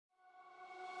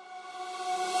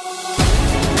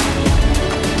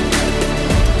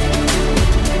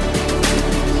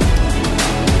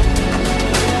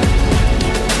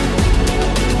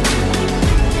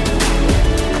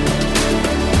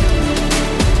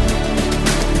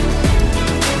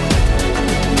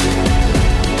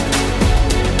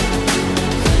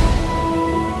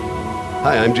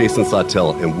I'm Jason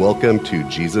Sawtell, and welcome to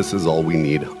Jesus is All We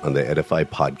Need on the Edify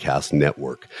Podcast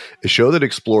Network, a show that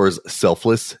explores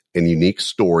selfless and unique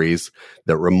stories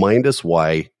that remind us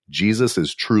why Jesus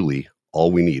is truly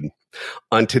all we need.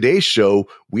 On today's show,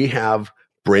 we have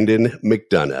Brendan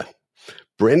McDonough.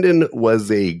 Brendan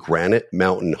was a Granite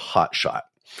Mountain hotshot.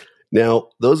 Now,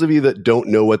 those of you that don't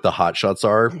know what the hotshots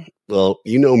are, well,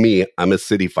 you know me, I'm a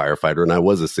city firefighter, and I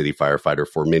was a city firefighter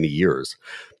for many years.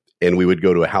 And we would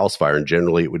go to a house fire, and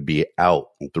generally it would be out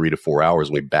in 3 to 4 hours,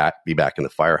 and we'd be back in the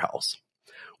firehouse.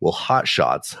 Well,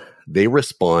 hotshots, they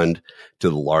respond to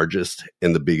the largest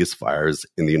and the biggest fires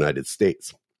in the United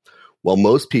States. While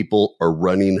most people are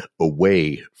running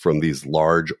away from these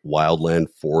large wildland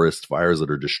forest fires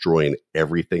that are destroying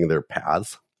everything in their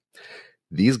paths,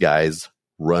 these guys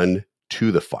run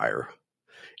to the fire,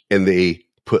 and they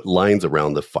put lines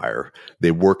around the fire.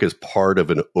 They work as part of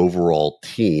an overall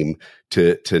team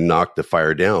to knock the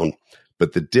fire down.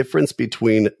 But the difference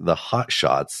between the hot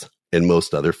shots and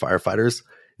most other firefighters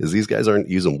is these guys aren't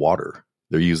using water.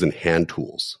 They're using hand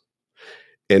tools.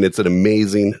 And it's an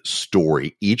amazing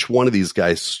story. Each one of these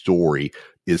guys' story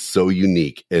is so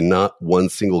unique, and not one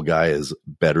single guy is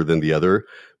better than the other.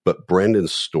 But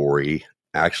Brendan's story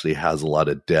actually has a lot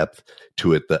of depth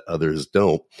to it that others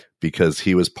don't, because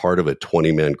he was part of a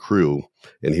 20-man crew,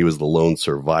 and he was the lone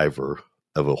survivor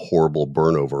of a horrible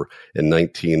burnover, and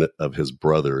 19 of his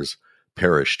brothers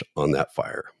perished on that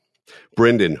fire.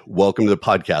 Brendan, welcome to the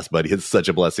podcast, buddy. It's such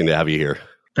a blessing to have you here.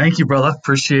 Thank you, brother.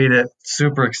 Appreciate it.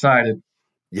 Super excited.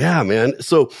 Yeah, man.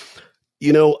 So,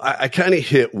 I kind of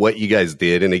hit what you guys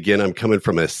did. And again, I'm coming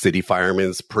from a city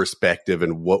fireman's perspective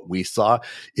and what we saw.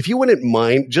 If you wouldn't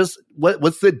mind, just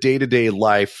what's the day-to-day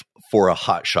life for a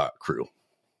hotshot crew?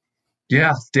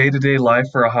 Yeah, day-to-day life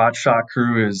for a hotshot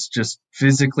crew is just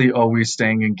physically always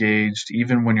staying engaged,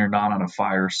 even when you're not on a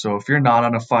fire. So if you're not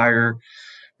on a fire,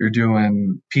 you're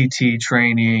doing PT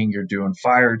training, you're doing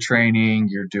fire training,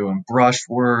 you're doing brush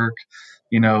work,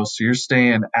 so you're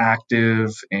staying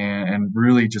active and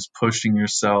really just pushing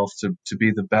yourself to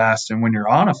be the best. And when you're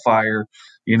on a fire,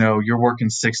 you're working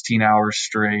 16 hours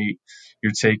straight.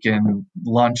 You're taking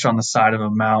lunch on the side of a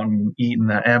mountain, eating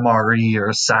the MRE or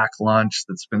a sack lunch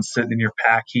that's been sitting in your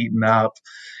pack heating up.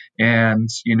 And,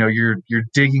 you're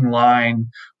digging line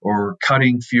or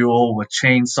cutting fuel with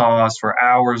chainsaws for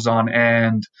hours on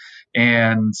end.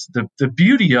 And the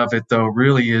beauty of it, though,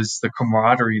 really is the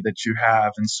camaraderie that you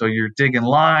have. And so you're digging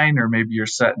line, or maybe you're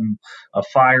setting a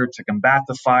fire to combat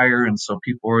the fire. And so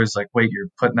people are always like, wait, you're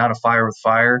putting out a fire with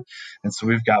fire. And so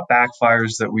we've got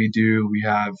backfires that we do. We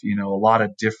have, a lot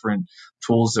of different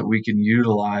tools that we can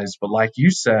utilize. But like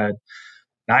you said,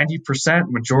 90%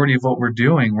 majority of what we're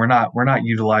doing, we're not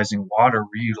utilizing water,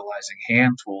 we're utilizing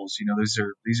hand tools.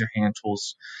 These are hand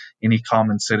tools any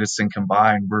common citizen can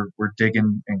buy, and we're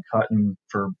digging and cutting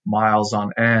for miles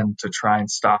on end to try and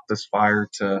stop this fire,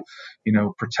 to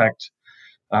protect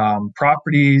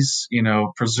properties,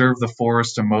 preserve the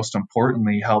forest, and most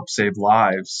importantly, help save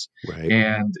lives. Right.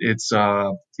 And it's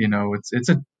a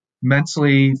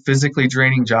mentally, physically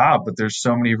draining job, but there's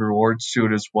so many rewards to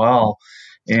it as well.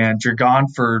 And you're gone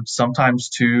for sometimes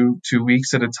two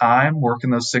weeks at a time,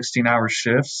 working those 16-hour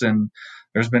shifts. And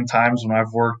there's been times when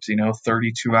I've worked,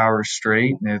 32 hours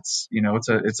straight, and it's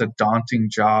a daunting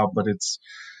job, but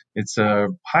it's a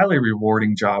highly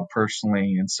rewarding job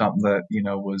personally, and something that,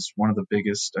 was one of the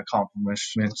biggest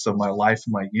accomplishments of my life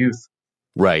and my youth.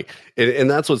 Right. And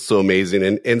that's what's so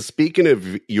amazing. And speaking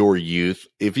of your youth,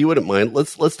 if you wouldn't mind,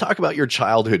 let's talk about your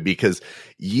childhood, because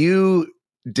you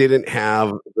didn't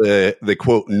have the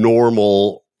quote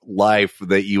normal life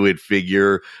that you would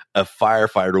figure a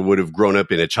firefighter would have grown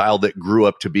up in, a child that grew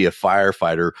up to be a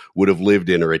firefighter would have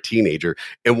lived in, or a teenager.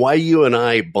 And why you and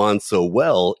I bond so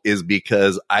well is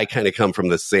because I kind of come from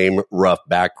the same rough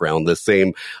background, the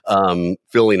same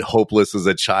feeling hopeless as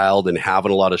a child and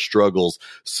having a lot of struggles.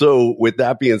 So with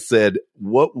that being said,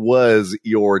 what was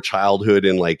your childhood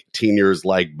and teen years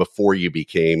like before you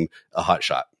became a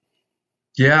hotshot?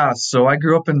 Yeah, so I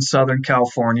grew up in Southern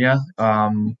California.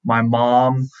 My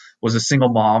mom was a single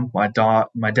mom. My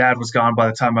dad was gone by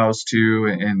the time I was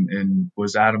 2, and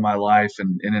was out of my life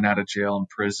and in and out of jail and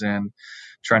prison,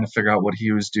 trying to figure out what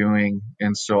he was doing.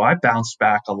 And so I bounced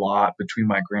back a lot between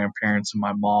my grandparents and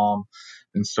my mom.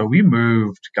 And so we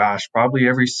moved, probably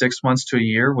every 6 months to a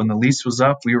year. When the lease was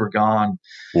up, we were gone.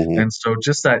 Mm-hmm. And so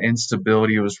just that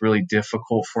instability was really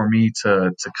difficult for me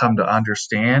to come to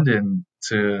understand, and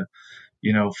to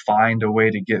find a way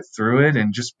to get through it.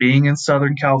 And just being in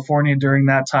Southern California during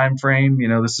that time frame,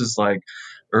 this is like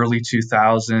early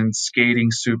 2000s, skating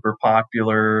super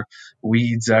popular,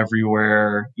 weeds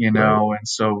everywhere, Right. and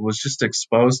so was just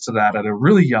exposed to that at a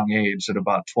really young age. At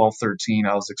about 12, 13,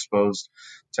 I was exposed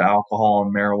to alcohol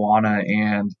and marijuana,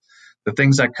 and the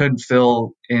things I couldn't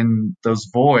fill in those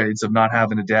voids of not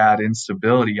having a dad,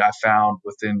 instability, I found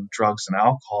within drugs and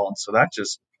alcohol. And so that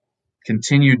just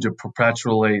continued to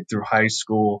perpetuate through high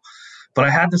school. But I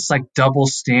had this like double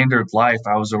standard life.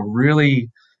 I was a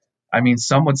really,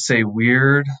 some would say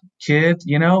weird kid,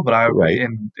 Right.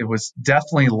 and it was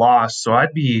definitely lost. So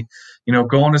I'd be,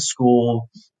 going to school,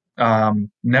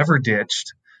 never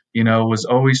ditched, was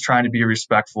always trying to be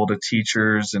respectful to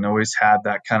teachers and always had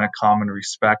that kind of common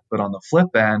respect. But on the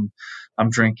flip end, I'm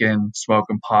drinking,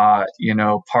 smoking pot,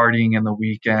 partying in the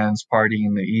weekends, partying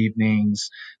in the evenings.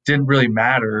 Didn't really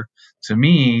matter to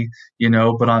me,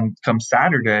 but on come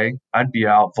Saturday, I'd be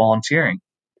out volunteering,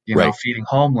 Right. feeding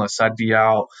homeless. I'd be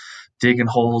out digging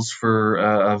holes for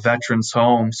a veteran's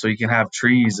home so you can have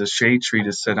trees, a shade tree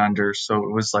to sit under. So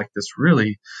it was like this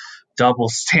really double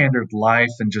standard life,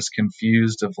 and just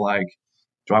confused of like,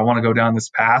 do I want to go down this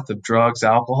path of drugs,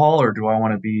 alcohol, or do I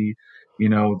want to be,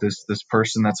 this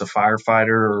person that's a firefighter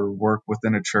or work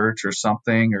within a church or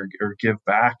something, or give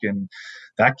back? And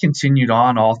that continued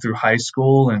on all through high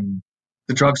school, and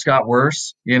the drugs got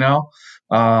worse,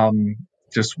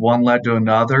 just one led to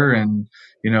another. And,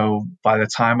 by the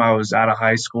time I was out of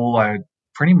high school, I had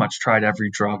pretty much tried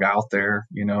every drug out there,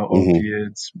 Hmm.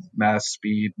 opiates, meth,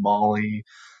 speed, Molly,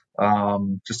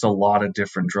 just a lot of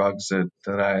different drugs that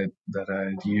I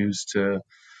used to,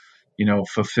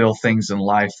 fulfill things in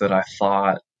life that I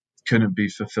thought couldn't be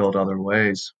fulfilled other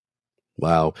ways.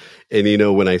 Wow.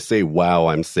 And when I say wow,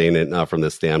 I'm saying it not from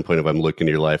the standpoint of I'm looking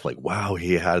at your life like, wow,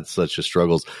 he had such a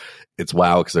struggles. It's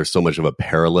wow because there's so much of a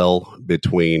parallel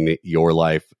between your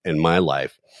life and my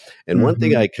life. And one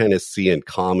thing Mm-hmm. I kind of see in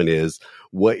common is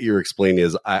what you're explaining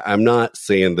is I'm not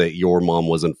saying that your mom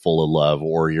wasn't full of love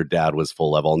or your dad was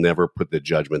full of love. I'll never put the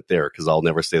judgment there because I'll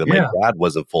never say that my Yeah. dad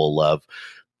wasn't full of love.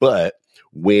 But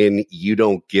when you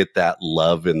don't get that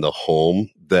love in the home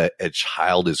that a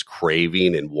child is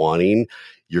craving and wanting,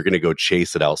 you're going to go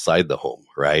chase it outside the home,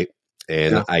 right?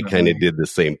 And I kind of Definitely. did the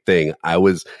same thing. I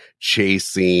was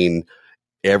chasing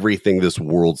everything this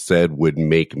world said would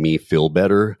make me feel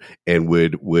better and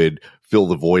would fill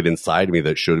the void inside me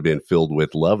that should have been filled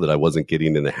with love that I wasn't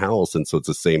getting in the house. And so it's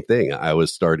the same thing. I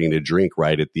was starting to drink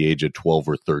right at the age of 12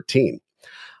 or 13.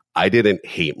 I didn't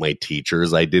hate my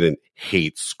teachers. I didn't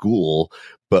hate school.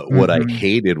 But what I Mm-hmm.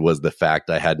 hated was the fact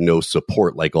I had no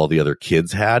support like all the other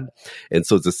kids had. And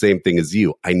so it's the same thing as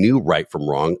you. I knew right from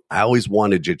wrong. I always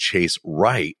wanted to chase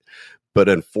right. But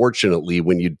unfortunately,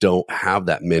 when you don't have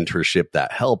that mentorship,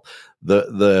 that help,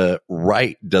 the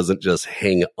right doesn't just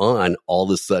hang on. All of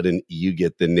a sudden, you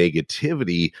get the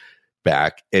negativity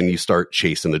back and you start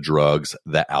chasing the drugs,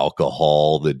 the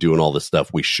alcohol, the doing all the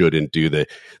stuff we shouldn't do,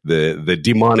 the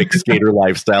demonic skater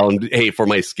lifestyle. And hey, for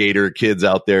my skater kids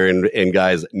out there and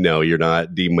guys, no, you're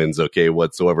not demons, okay,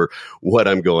 whatsoever. What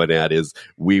I'm going at is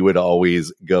we would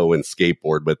always go and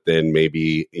skateboard, but then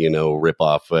maybe, rip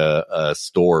off a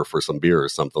store for some beer or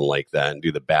something like that and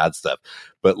do the bad stuff.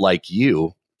 But like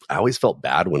you, I always felt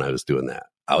bad when I was doing that.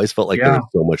 I always felt like there Yeah. was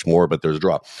so much more, but there's a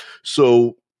draw.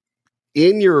 So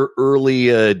in your early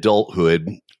adulthood,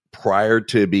 prior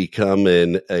to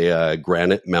becoming a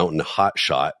Granite Mountain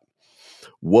hotshot,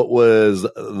 what was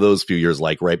those few years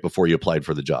like right before you applied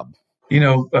for the job?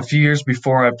 A few years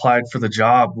before I applied for the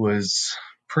job was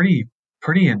pretty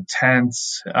pretty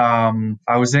intense.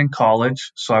 I was in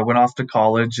college, so I went off to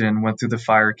college and went through the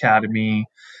fire academy,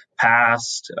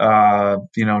 passed,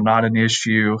 not an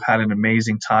issue, had an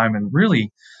amazing time. And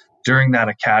really during that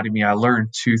academy, I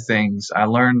learned two things. I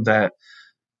learned that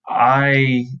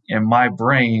I and my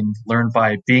brain learned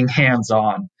by being hands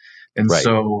on. And Right,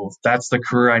 so that's the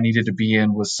career I needed to be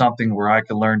in, was something where I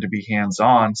could learn to be hands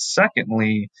on.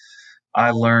 Secondly,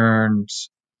 I learned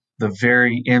the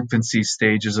very infancy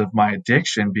stages of my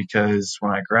addiction, because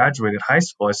when I graduated high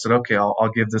school, I said, okay,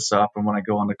 I'll give this up. And when I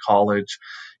go into college,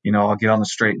 I'll get on the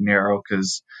straight and narrow,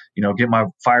 because, get my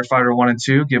firefighter 1 and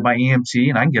 2, get my EMT,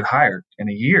 and I can get hired in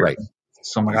a year. right,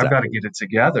 So I'm like, I've got to exactly. get it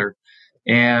together.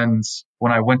 And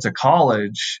when I went to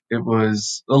college, it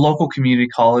was a local community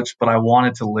college, but I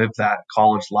wanted to live that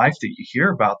college life that you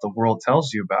hear about, the world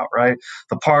tells you about, right?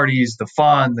 The parties, the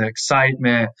fun, the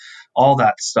excitement, all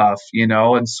that stuff,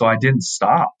 and so I didn't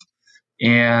stop.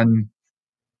 And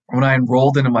when I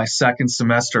enrolled into my second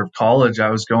semester of college,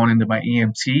 I was going into my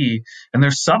EMT, and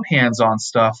there's some hands on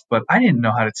stuff, but I didn't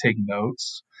know how to take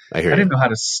notes. I hear I you. didn't know how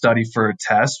to study for a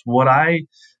test. What I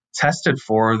tested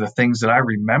for are the things that I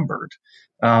remembered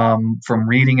from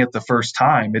reading it the first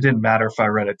time. It didn't matter if I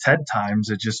read it 10 times,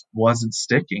 it just wasn't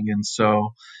sticking. And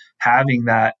so having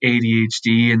that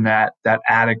ADHD and that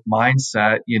addict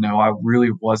mindset, I really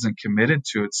wasn't committed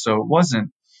to it. So it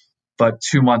wasn't, but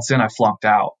 2 months in, I flunked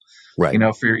out. Right.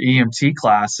 For your EMT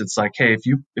class, it's like, hey, if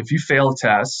you fail a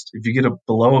test, if you get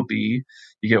below a B,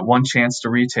 you get one chance to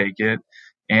retake it.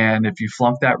 And if you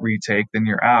flunk that retake, then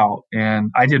you're out.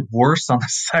 And I did worse on the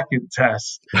second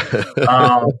test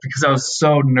because I was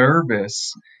so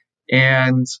nervous.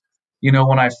 And,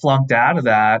 when I flunked out of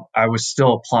that, I was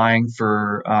still applying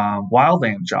for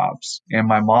wildland jobs. And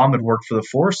my mom had worked for the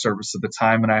Forest Service at the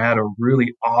time, and I had a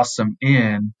really awesome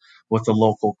in with the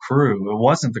local crew. It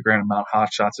wasn't the Grand Mount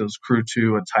Hotshots. It was Crew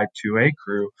 2, a Type 2A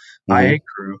crew, IA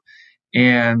crew.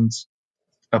 And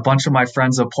a bunch of my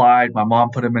friends applied. My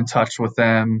mom put them in touch with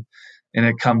them. And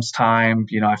it comes time,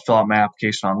 I fill out my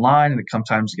application online, and it comes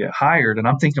time to get hired. And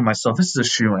I'm thinking to myself, this is a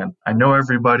shoo-in. I know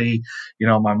everybody,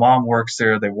 my mom works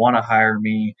there. They want to hire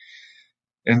me.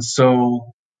 And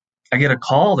so I get a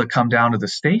call to come down to the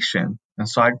station. And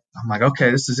so I'm like,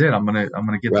 okay, this is it. I'm gonna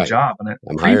get the job. And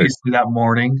previously that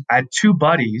morning, I had two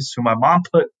buddies who my mom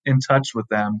put in touch with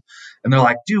them, and they're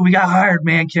like, dude, we got hired,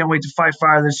 man. Can't wait to fight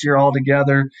fire this year all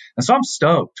together. And so I'm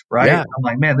stoked, right? Yeah. I'm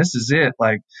like, man, this is it.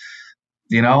 Like,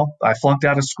 I flunked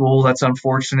out of school. That's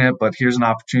unfortunate, but here's an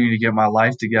opportunity to get my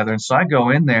life together. And so I go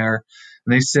in there,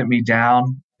 and they sit me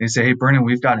down. They say, hey, Brennan,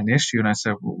 we've got an issue. And I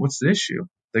said, well, what's the issue?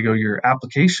 They go, your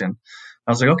application.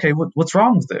 I was like, okay, what's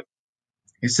wrong with it?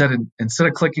 He said, instead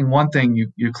of clicking one thing,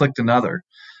 you clicked another.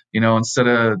 Instead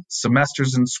of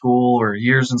semesters in school or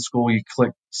years in school, you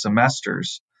click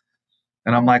semesters.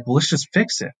 And I'm like, well, let's just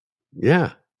fix it.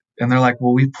 Yeah. And they're like,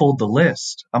 well, we pulled the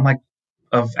list. I'm like,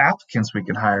 of applicants we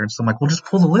can hire. And so I'm like, well, just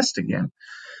pull the list again.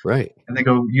 Right. And they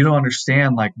go, you don't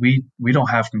understand. Like, we don't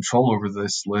have control over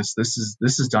this list. This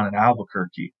is done in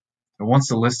Albuquerque. And once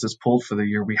the list is pulled for the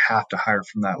year, we have to hire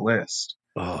from that list.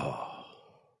 Oh.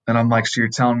 And I'm like, so you're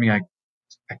telling me I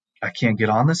can't get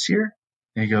on this year?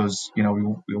 And he goes, we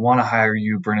want to hire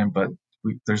you, Brennan, but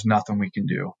there's nothing we can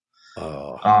do.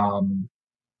 Oh.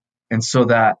 And so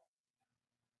that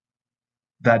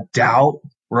doubt,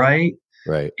 right?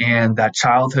 Right. And that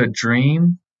childhood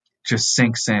dream just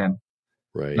sinks in.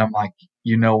 Right. And I'm like,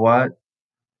 you know what?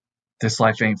 This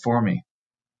life ain't for me.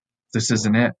 This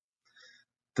isn't it.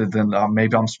 Then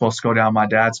maybe I'm supposed to go down my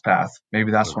dad's path.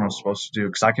 Maybe that's what I'm supposed to do,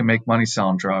 because I can make money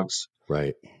selling drugs.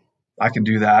 Right. I can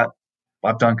do that.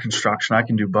 I've done construction. I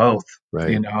can do both.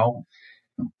 Right.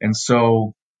 And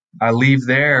so I leave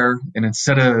there, and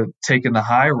instead of taking the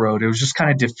high road, it was just kind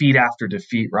of defeat after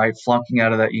defeat, right? Flunking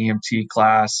out of that EMT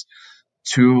class.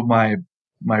 Two of my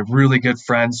really good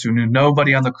friends who knew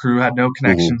nobody on the crew, had no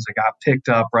connections, they got picked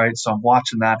up, right? So I'm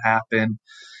watching that happen.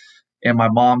 And my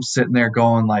mom's sitting there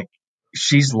going, like,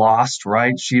 she's lost,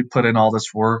 right? She put in all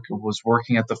this work, was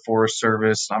working at the Forest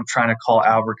Service. I'm trying to call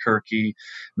Albuquerque, and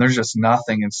there's just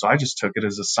nothing. And so I just took it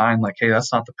as a sign, like, hey,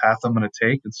 that's not the path I'm going to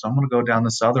take. And so I'm going to go down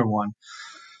this other one.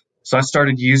 So I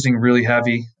started using really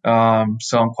heavy,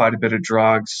 selling quite a bit of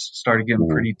drugs, started getting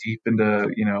pretty deep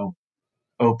into,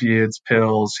 opiates,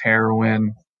 pills,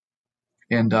 heroin.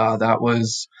 And that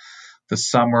was the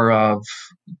summer of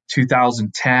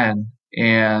 2010.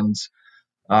 And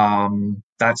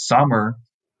that summer,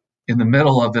 in the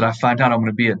middle of it, I find out I'm going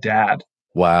to be a dad.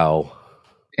 Wow.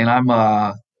 And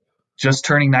I'm just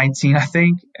turning 19, I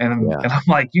think. And I'm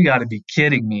like, you got to be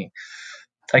kidding me.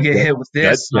 I get hit with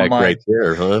this. Gut check, like, right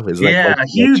there, huh? A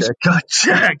huge gut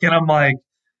check. And I'm like,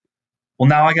 well,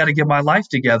 now I got to get my life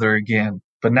together again.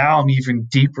 But now I'm even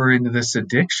deeper into this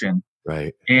addiction.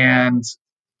 Right. And,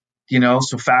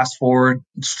 so fast forward,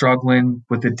 struggling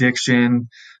with addiction.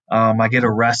 I get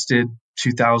arrested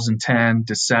 2010,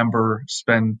 December,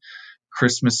 spend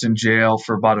Christmas in jail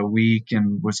for about a week,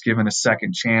 and was given a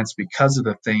second chance because of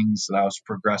the things that I was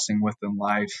progressing with in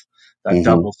life, that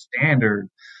double standard.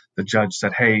 The judge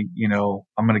said, hey,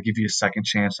 I'm going to give you a second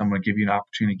chance. I'm going to give you an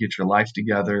opportunity to get your life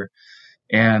together.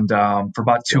 And for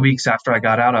about 2 weeks after I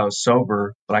got out, I was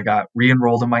sober, but I got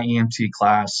re-enrolled in my EMT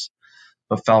class,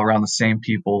 but fell around the same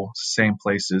people, same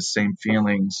places, same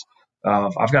feelings.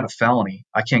 I've got a felony.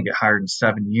 I can't get hired in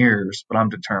 7 years, but I'm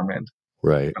determined.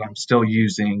 Right. But I'm still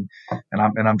using,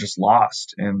 and I'm just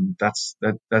lost. And that's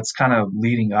kind of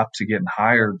leading up to getting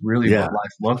hired, really what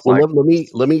life looks like.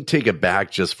 Let me take it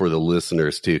back just for the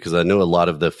listeners too, because I know a lot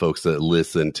of the folks that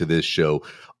listen to this show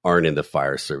aren't in the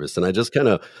fire service. And I just kind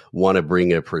of want to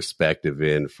bring a perspective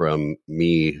in from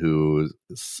me who's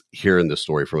hearing the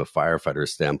story from a firefighter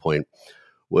standpoint.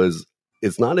 Was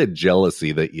it's not a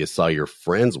jealousy that you saw your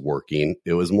friends working.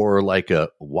 It was more like a,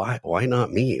 why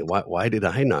not me? Why did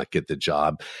I not get the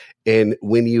job? And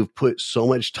when you've put so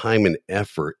much time and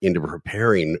effort into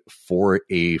preparing for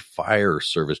a fire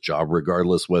service job,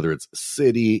 regardless whether it's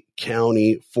city,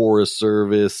 county, forest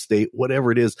service, state,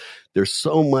 whatever it is, there's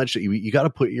so much that you got to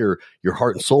put your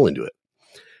heart and soul into it.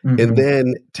 And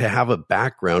then to have a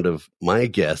background of, my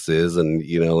guess is, and,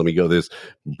 let me go this,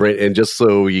 Brent, and just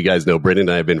so you guys know, Brendan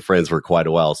and I have been friends for quite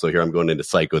a while. So here I'm going into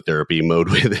psychotherapy mode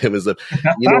with him, is that,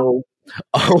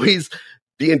 always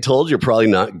being told you're probably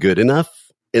not good enough.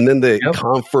 And then the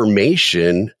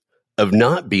confirmation of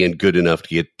not being good enough to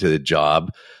get to the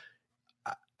job.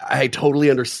 I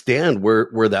totally understand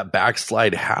where that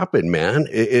backslide happened, man.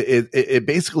 It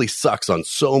basically sucks on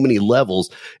so many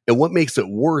levels. And what makes it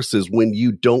worse is when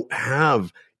you don't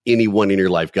have anyone in your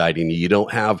life guiding you. You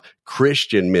don't have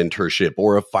Christian mentorship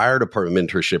or a fire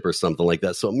department mentorship or something like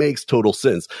that. So it makes total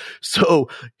sense. So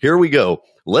here we go.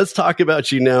 Let's talk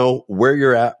about you now, where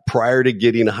you're at prior to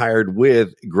getting hired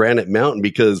with Granite Mountain,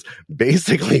 because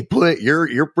basically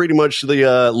you're pretty much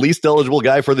the least eligible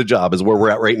guy for the job is where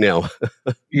we're at right now.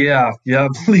 Yeah.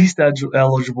 Least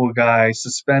eligible guy,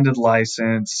 suspended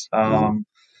license,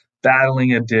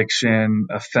 battling addiction,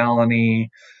 a felony,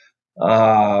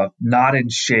 not in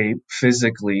shape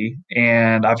physically.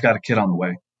 And I've got a kid on the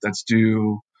way that's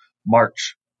due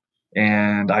March.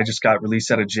 And I just got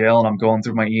released out of jail, and I'm going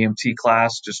through my EMT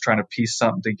class, just trying to piece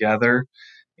something together.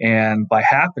 And by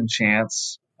happen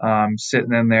chance, I'm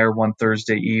sitting in there one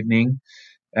Thursday evening,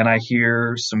 and I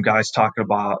hear some guys talking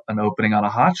about an opening on a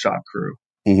Hotshot crew.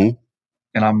 And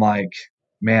I'm like,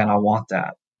 man, I want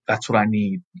that. That's what I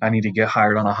need. I need to get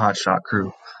hired on a Hotshot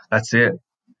crew. That's it.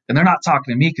 And they're not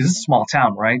talking to me because it's a small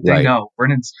town, right? They know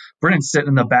Brennan's sitting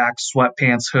in the back,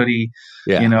 sweatpants, hoodie,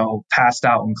 passed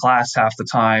out in class half the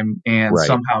time, and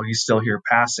somehow he's still here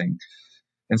passing.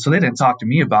 And so they didn't talk to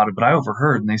me about it, but I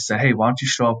overheard, and they said, hey, why don't you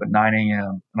show up at 9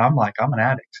 a.m.? And I'm like, I'm an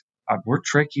addict. We're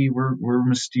tricky. We're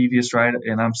mischievous, right?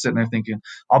 And I'm sitting there thinking,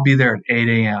 I'll be there at 8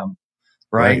 a.m.,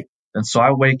 right? And so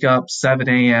I wake up 7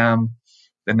 a.m.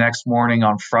 the next morning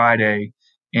on Friday,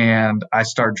 and I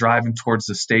start driving towards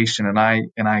the station, and I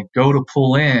go to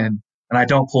pull in, and I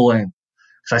don't pull in.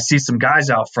 So I see some guys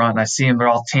out front, and I see them, they're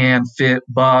all tan, fit,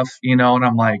 buff, and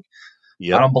I'm like,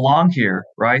 I don't belong here,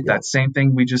 right? That same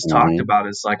thing we just talked about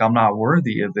is like, I'm not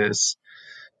worthy of this.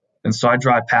 And so I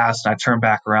drive past, and I turn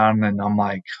back around, and I'm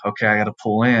like, okay, I got to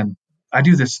pull in. I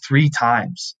do this 3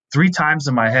 times. 3 times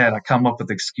in my head, I come up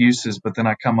with excuses, but then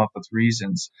I come up with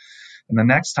reasons. And the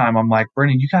next time I'm like,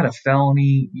 Brennan, you got a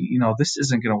felony, this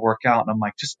isn't going to work out. And I'm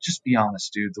like, just be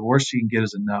honest, dude. The worst you can get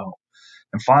is a no.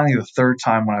 And finally, the 3rd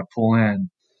time when I pull in,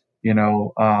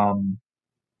 I'm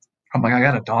like, I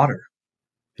got a daughter.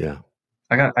 Yeah.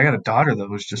 I got a daughter that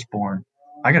was just born.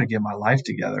 I got to get my life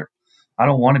together. I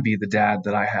don't want to be the dad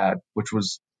that I had, which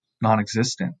was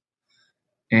non-existent.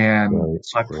 And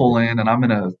so I pull in, and I'm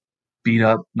in a beat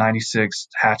up 96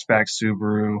 hatchback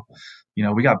Subaru.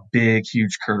 We got big,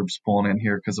 huge curbs pulling in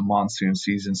here because of monsoon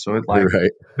season. So it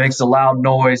makes a loud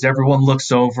noise. Everyone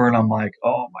looks over, and I'm like,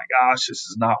 oh my gosh, this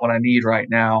is not what I need right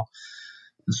now.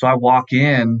 And so I walk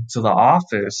in to the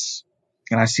office,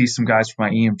 and I see some guys from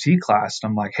my EMT class.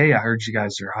 And I'm like, hey, I heard you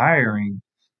guys are hiring.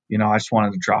 I just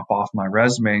wanted to drop off my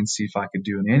resume and see if I could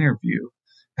do an interview.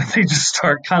 And they just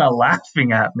start kind of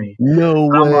laughing at me. No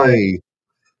way.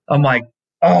 I'm like,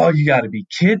 oh, you got to be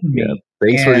kidding me. Yeah.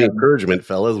 Thanks for the encouragement,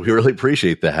 fellas. We really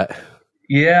appreciate that.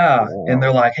 Yeah. Wow. And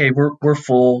they're like, hey, we're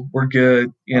full. We're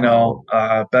good.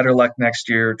 Better luck next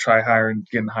year. Try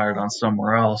getting hired on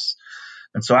somewhere else.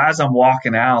 And so as I'm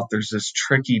walking out, there's this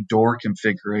tricky door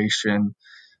configuration,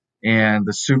 and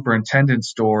the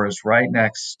superintendent's door is right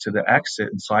next to the exit.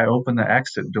 And so I open the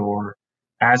exit door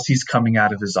as he's coming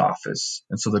out of his office.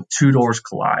 And so the 2 doors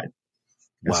collide.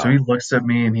 And so he looks at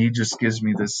me, and he just gives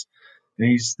me this.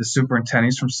 He's the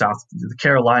superintendent. He's from the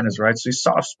Carolinas, right? So he's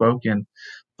soft-spoken,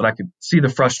 but I could see the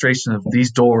frustration of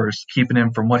these doors keeping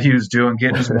him from what he was doing,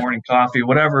 getting his morning coffee,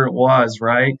 whatever it was,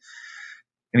 right?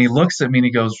 And he looks at me, and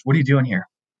he goes, what are you doing here?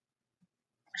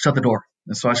 Shut the door.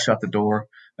 And so I shut the door.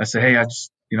 I said, hey, I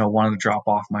just, wanted to drop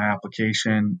off my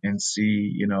application and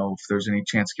see, if there's any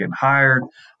chance of getting hired.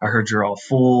 I heard you're all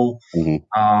full. If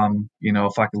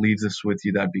I could leave this with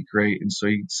you, that'd be great. And so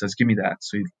he says, give me that.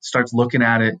 So he starts looking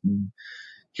at it, and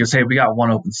he goes, hey, we got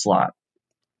 1 open slot.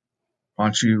 Why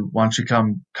don't you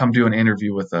come do an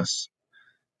interview with us?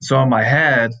 So in my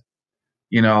head,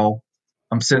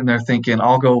 I'm sitting there thinking,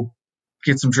 I'll go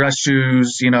get some dress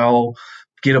shoes,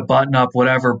 get a button up,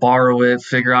 whatever, borrow it,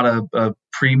 figure out a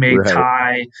pre-made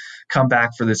tie, come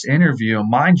back for this interview. And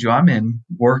mind you, I'm in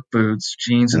work boots,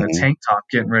 jeans, and a tank top,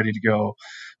 getting ready to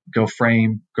go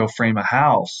frame a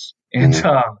house. And he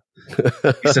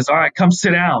says, all right, come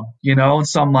sit down, and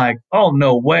so I'm like, oh,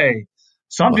 no way.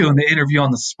 So I'm doing the interview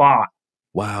on the spot.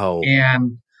 Wow.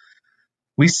 And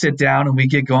we sit down and we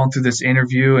get going through this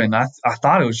interview, and I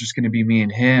thought it was just going to be me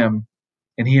and him.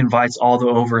 And he invites all the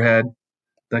overhead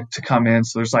to come in.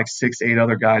 So there's like 6-8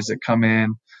 other guys that come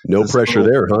in. No pressure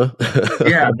there, huh?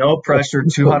 Yeah, no pressure.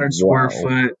 200 square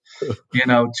foot,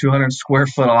 200 square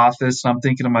foot office. And I'm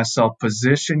thinking to myself,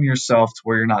 position yourself to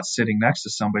where you're not sitting next to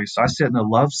somebody. So I sit in the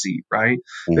love seat, right?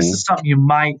 This is something you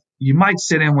might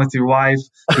sit in with your wife,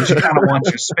 but you kind of want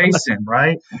your space in,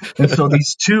 right? And so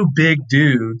these two big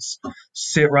dudes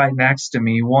sit right next to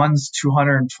me. One's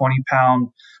 220-pound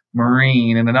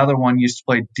Marine, and another one used to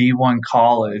play D1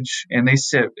 college, and they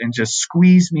sit and just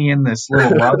squeeze me in this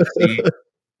little love seat.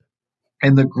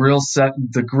 And the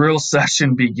grill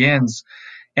session begins.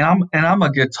 And I'm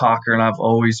a good talker, and I've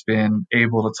always been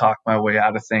able to talk my way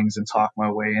out of things and talk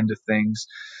my way into things.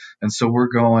 And so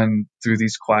we're going through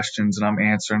these questions, and I'm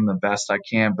answering the best I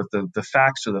can. But the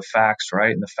facts are the facts,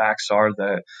 right? And the facts are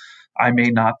that I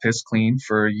may not piss clean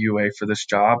for a UA for this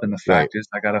job. And the fact is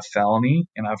I got a felony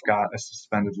and I've got a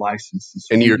suspended license.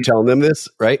 And you're telling them this,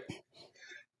 right?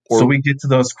 So we get to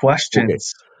those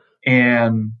questions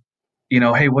and,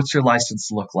 hey, what's your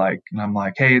license look like? And I'm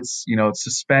like, hey, it's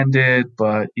suspended,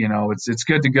 but it's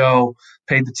good to go.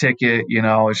 Paid the ticket,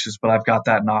 it's just, but I've got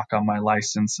that knock on my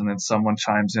license. And then someone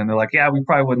chimes in. They're like, yeah, we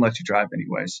probably wouldn't let you drive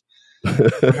anyways.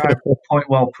 Point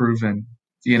well proven,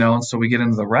 and so we get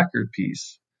into the record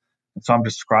piece. And so I'm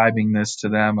describing this to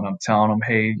them, and I'm telling them,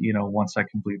 hey, once I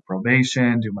complete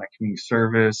probation, do my community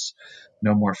service,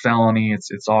 no more felony,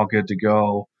 it's all good to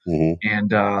go. And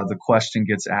the question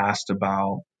gets asked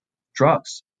about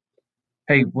drugs.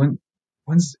 Hey,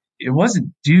 it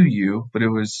wasn't do you, but it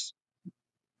was,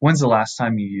 when's the last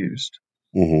time you used?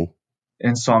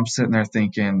 And so I'm sitting there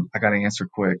thinking, I got to answer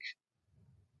quick.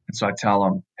 And so I tell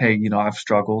them, hey, I've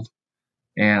struggled.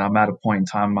 And I'm at a point in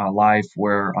time in my life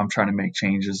where I'm trying to make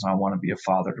changes, and I want to be a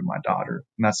father to my daughter.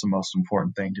 And that's the most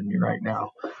important thing to me right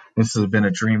now. This has been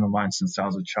a dream of mine since I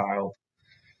was a child.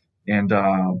 And,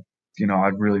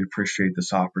 I'd really appreciate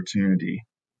this opportunity.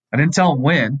 I didn't tell them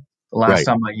when the last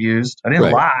time I used. I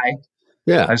didn't lie.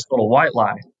 Yeah. I just told a white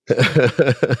lie.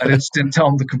 I just didn't tell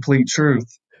them the complete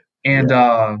truth. And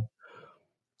they're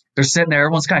sitting there.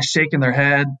 Everyone's kind of shaking their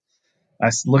head.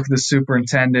 I look at the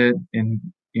superintendent, and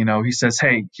he says,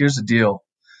 hey, here's the deal.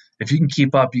 If you can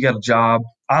keep up, you got a job.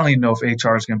 I don't even know if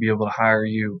HR is going to be able to hire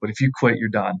you, but if you quit, you're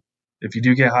done. If you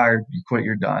do get hired, you quit,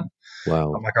 you're done.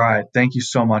 Wow. I'm like, all right, thank you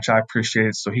so much. I appreciate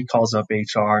it. So he calls up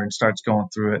HR and starts going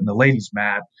through it. And the lady's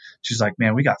mad. She's like,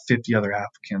 man, we got 50 other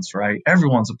applicants, right?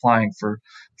 Everyone's applying for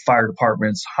fire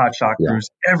departments, hotshot crews.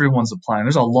 Everyone's applying.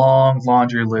 There's a long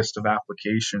laundry list of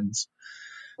applications.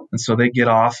 And so they get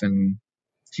off, and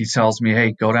he tells me,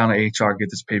 hey, go down to HR, get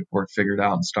this paperwork figured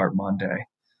out, and start Monday.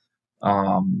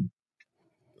 Man,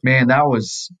 that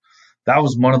was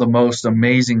one of the most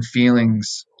amazing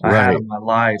feelings I had in my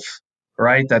life,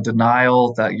 right? That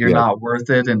denial that you're not worth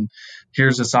it. And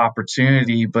here's this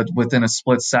opportunity, but within a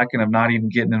split second of not even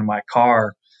getting in my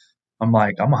car, I'm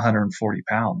like, I'm 140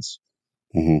 pounds.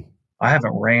 I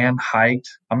haven't ran, hiked.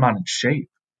 I'm not in shape.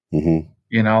 I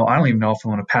don't even know if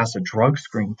I'm going to pass a drug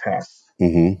screen test.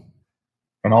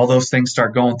 And all those things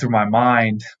start going through my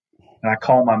mind. And I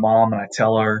call my mom and I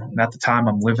tell her, and at the time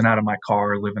I'm living out of my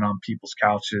car, living on people's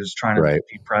couches, trying to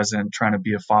be present, trying to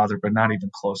be a father, but not even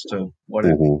close to what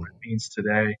it means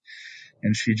today.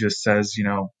 And she just says,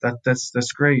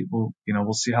 that's great.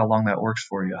 We'll see how long that works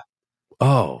for you.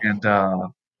 Oh.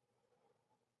 And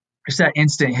it's that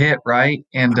instant hit, right?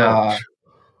 And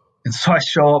so I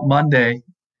show up Monday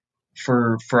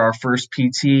for our first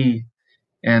PT,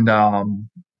 and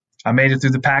I made it through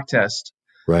the pack test,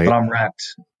 but I'm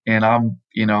wrecked. And I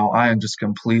am just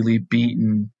completely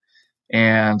beaten.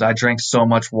 And I drank so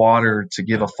much water to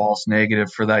give a false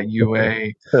negative for that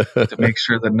UA to make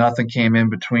sure that nothing came in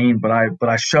between. But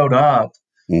I showed up.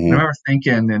 I remember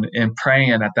thinking and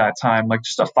praying at that time, like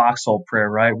just a foxhole prayer,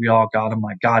 right? We all got him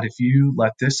like, God, if you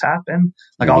let this happen,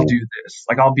 like I'll do this,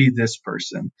 like I'll be this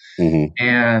person.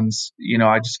 And,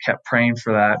 I just kept praying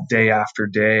for that day after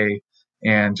day.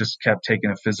 And just kept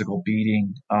taking a physical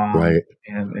beating,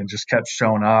 and just kept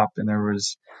showing up. And there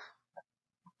was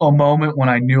a moment when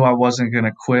I knew I wasn't going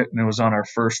to quit, and it was on our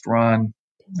first run,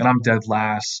 and I'm dead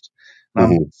last. And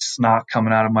I'm snot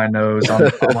coming out of my nose. I'm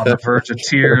on the verge of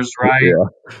tears, right?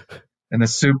 And the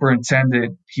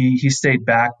superintendent, he stayed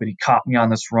back, but he caught me on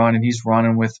this run and he's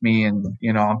running with me. And,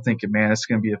 I'm thinking, man, it's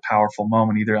going to be a powerful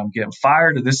moment. Either I'm getting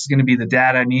fired or this is going to be the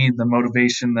dad I need, the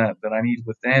motivation that I need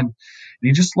within. And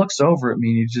he just looks over at me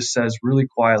and he just says really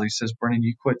quietly, he says, Brennan,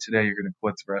 you quit today. You're going to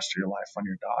quit the rest of your life on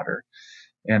your daughter.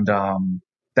 And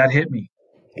that hit me.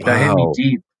 That hit me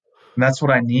deep. And that's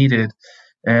what I needed.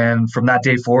 And from that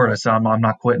day forward, I said, I'm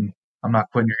not quitting. I'm not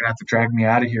quitting. You're going to have to drag me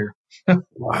out of here.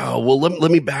 Wow. Well,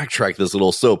 let me backtrack this a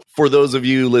little. So for those of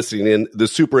you listening in, the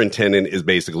superintendent is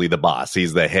basically the boss.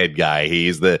 He's the head guy.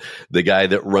 He's the guy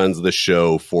that runs the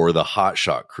show for the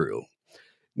Hotshot crew.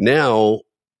 Now,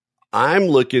 I'm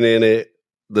looking in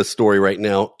the story right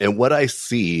now, and what I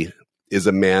see is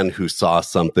a man who saw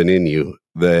something in you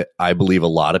that I believe a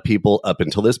lot of people up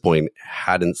until this point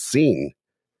hadn't seen.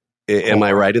 Am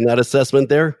I right in that assessment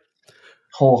there?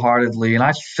 Wholeheartedly. And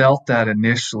I felt that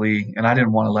initially, and I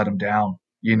didn't want to let him down.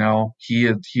 He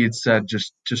had said,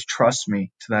 just trust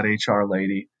me to that HR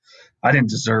lady. I didn't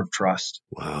deserve trust.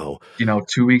 Wow.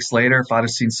 2 weeks later, if I'd have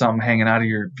seen something hanging out of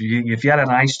if you had an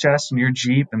ice chest in your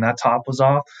Jeep and that top was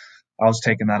off, I was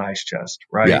taking that ice chest.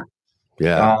 Right.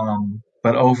 Yeah.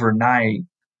 But overnight,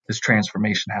 this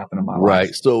transformation happened in my life.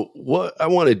 Right. So what I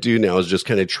want to do now is just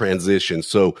kind of transition.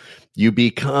 So you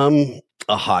become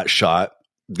a hotshot.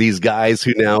 These guys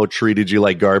who now treated you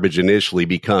like garbage initially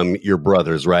become your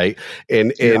brothers, right?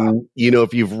 And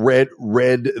if you've read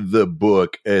the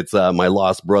book, it's My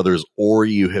Lost Brothers, or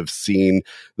you have seen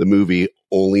the movie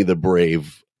Only the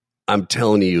Brave, I'm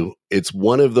telling you, it's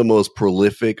one of the most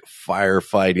prolific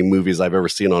firefighting movies I've ever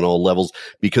seen on all levels,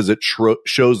 because it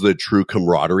shows the true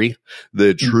camaraderie,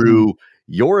 the true,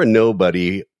 you're a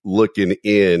nobody looking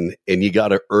in and you got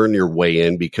to earn your way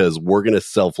in, because we're going to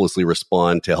selflessly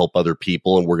respond to help other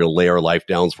people, and we're going to lay our life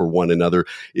down for one another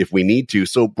if we need to.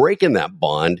 So breaking that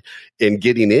bond and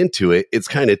getting into it, it's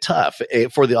kind of tough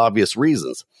for the obvious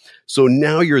reasons. So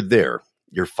now you're there,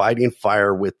 you're fighting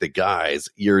fire with the guys.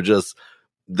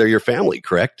 They're your family,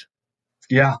 correct?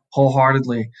 Yeah,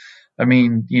 wholeheartedly. I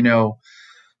mean,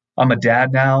 I'm a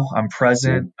dad now. I'm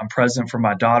present. I'm present for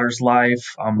my daughter's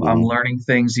life. I'm learning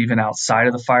things even outside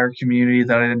of the fire community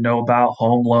that I didn't know about.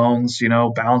 Home loans,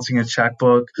 balancing a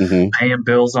checkbook, paying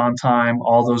bills on time,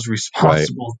 all those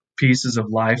responsible pieces of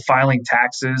life, filing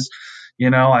taxes.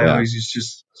 I always used to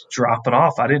just drop it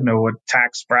off. I didn't know what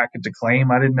tax bracket to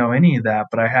claim. I didn't know any of that,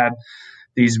 but I had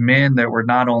these men that were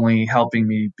not only helping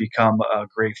me become a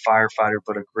great firefighter,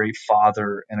 but a great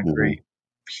father and a great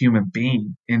human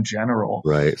being in general.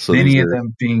 Right. So many of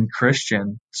them being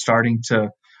Christian, starting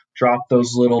to drop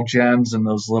those little gems and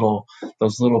those little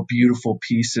beautiful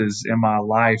pieces in my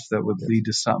life that would lead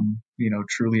to something,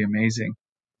 truly amazing.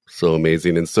 So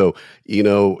amazing. And so,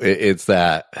 it's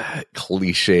that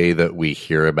cliche that we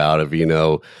hear about of,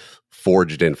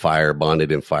 forged in fire,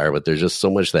 bonded in fire, but there's just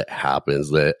so much that happens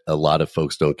that a lot of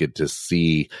folks don't get to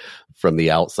see from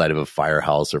the outside of a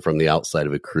firehouse or from the outside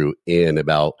of a crew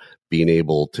about being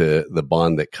able to, the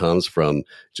bond that comes from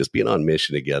just being on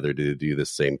mission together to do the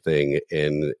same thing,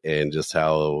 and just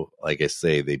how, like I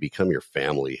say, they become your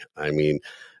family. I mean,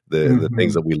 the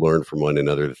things that we learn from one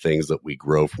another, the things that we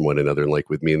grow from one another. And like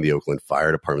with me in the Oakland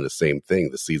Fire Department, the same thing,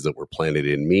 the seeds that were planted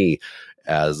in me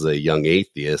as a young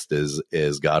atheist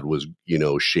as God was,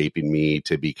 shaping me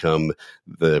to become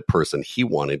the person he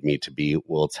wanted me to be.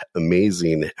 Well, it's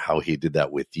amazing how he did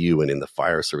that with you and in the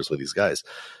fire service with these guys.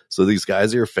 So these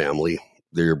guys are your family.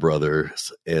 They're your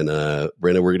brothers. And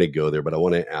Brandon, we're going to go there, but I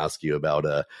want to ask you about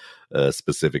a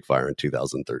specific fire in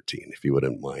 2013, if you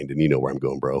wouldn't mind. And you know where I'm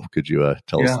going, bro. Could you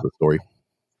tell us the story?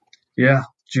 Yeah.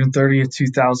 June 30th,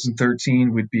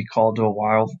 2013, we'd be called to a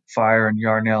wildfire in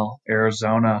Yarnell,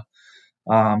 Arizona.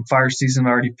 Fire season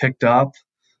already picked up.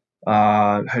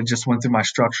 I just went through my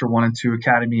structure 1 and 2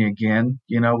 academy again,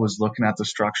 was looking at the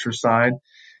structure side.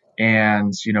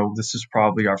 And, this is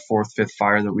probably our 4th, 5th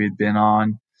fire that we had been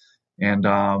on. And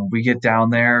we get down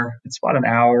there. It's about an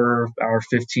hour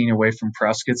 15 away from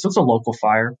Prescott. So it's a local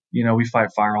fire. We fight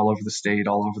fire all over the state,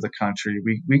 all over the country.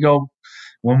 We go,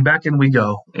 when back in we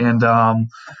go. And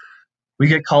we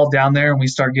get called down there and we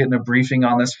start getting a briefing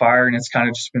on this fire. And it's kind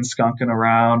of just been skunking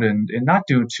around and not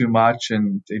doing too much.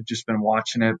 And they've just been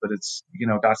watching it. But it's,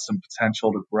 got some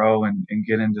potential to grow and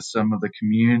get into some of the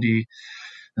community.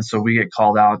 And so we get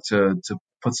called out to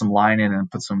put some line in and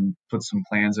put some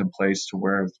plans in place to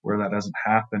where that doesn't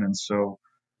happen. And so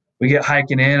we get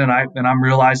hiking in and I'm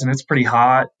realizing it's pretty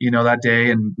hot, that day.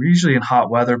 And we're usually in hot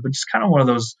weather, but just kind of one of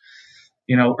those,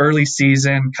 early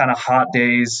season kind of hot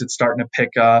days. It's starting to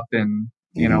pick up and,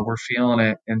 we're feeling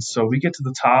it. And so we get to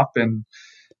the top, and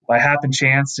by happen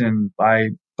chance and by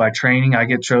training, I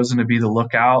get chosen to be the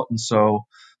lookout. And so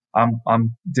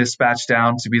I'm dispatched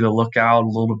down to be the lookout a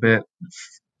little bit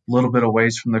away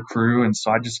from the crew, and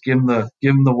so I just give him the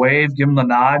wave, give him the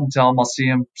nod, and tell him I'll see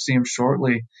him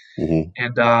shortly. Mm-hmm.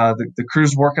 And the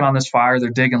crew's working on this fire. They're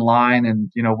digging line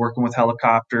and working with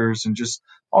helicopters and just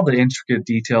all the intricate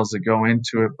details that go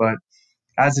into it. But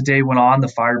as the day went on, the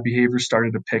fire behavior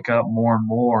started to pick up more and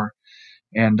more.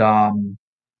 And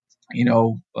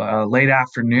late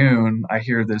afternoon, I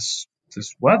hear this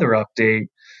weather update,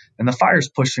 and the fire's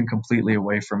pushing completely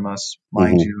away from us,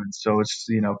 mind Mm-hmm. you. And so it's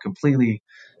completely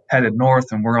headed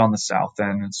north, and we're on the south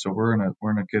end, and so we're in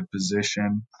a good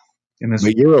position.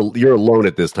 But you're alone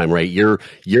at this time, right? You're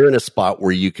in a spot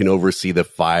where you can oversee the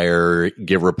fire,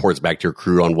 give reports back to your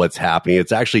crew on what's happening.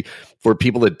 It's actually, for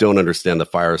people that don't understand the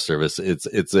fire service,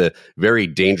 it's a very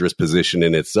dangerous position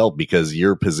in itself, because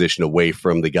you're positioned away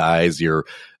from the guys. You're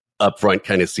up front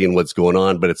kind of seeing what's going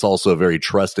on, but it's also a very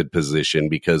trusted position,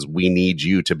 because we need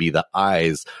you to be the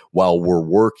eyes while we're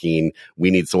working. We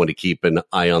need someone to keep an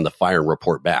eye on the fire and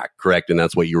report back, correct? And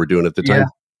that's what you were doing at the time?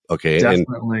 Yeah, okay.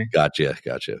 definitely. And gotcha.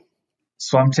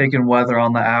 So I'm taking weather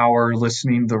on the hour,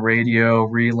 listening to the radio,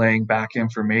 relaying back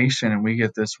information, and we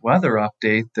get this weather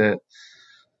update that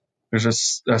there's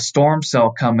a storm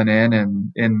cell coming in,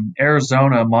 and in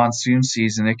Arizona monsoon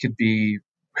season, it could be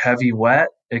heavy wet,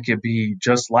 it could be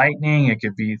just lightning, it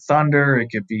could be thunder, it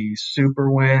could be super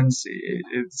winds.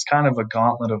 It's kind of a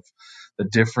gauntlet of the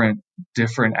different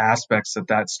aspects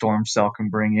that storm cell can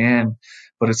bring in,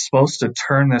 but it's supposed to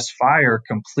turn this fire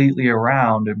completely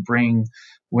around and bring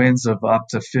winds of up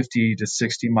to 50 to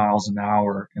 60 miles an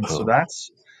hour. And so that's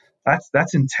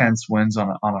intense winds on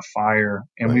a fire.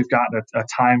 And Right. we've got a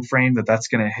time frame that's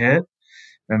going to hit.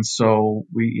 And so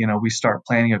we start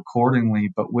planning accordingly,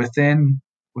 but within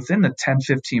the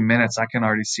 10-15 minutes, I can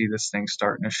already see this thing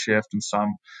starting to shift. And so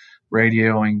I'm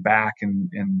radioing back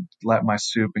and let my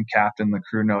soup and captain, the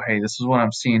crew, know, hey, this is what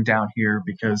I'm seeing down here,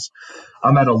 because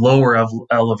I'm at a lower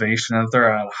elevation and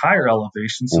they're at a higher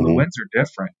elevation. So the winds are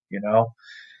different,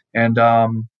 And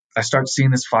I start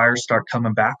seeing this fire start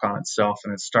coming back on itself,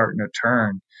 and it's starting to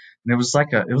turn. And it was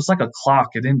like a clock.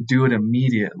 It didn't do it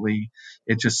immediately.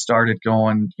 It just started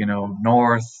going,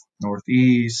 north,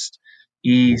 northeast,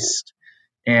 east.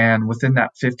 And within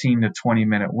that 15 to 20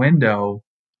 minute window,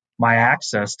 my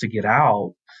access to get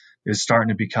out is starting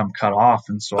to become cut off.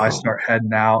 And so I start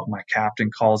heading out. My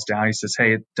captain calls down. He says,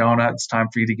 hey, Donut, it's time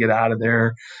for you to get out of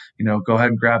there. Go ahead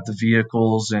and grab the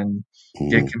vehicles and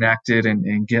get connected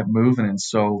and get moving. And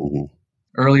so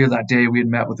earlier that day, we had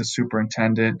met with the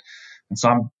superintendent. And so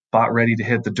I'm about ready to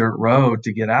hit the dirt road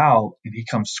to get out. And he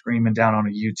comes screaming down on a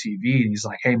UTV. And he's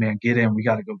like, hey, man, get in. We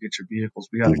got to go get your vehicles.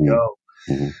 We got to go.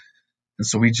 And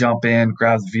so we jump in,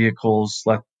 grab the vehicles,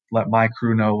 let my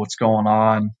crew know what's going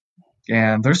on.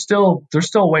 And they're still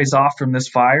ways off from this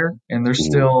fire, and they're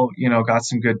still, got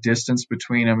some good distance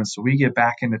between them. And so we get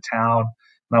back into town,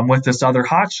 and I'm with this other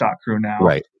Hotshot crew now.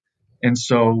 Right. And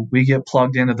so we get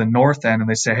plugged into the north end, and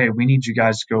they say, hey, we need you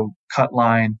guys to go cut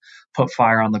line, put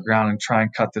fire on the ground, and try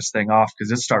and cut this thing off,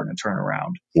 because it's starting to turn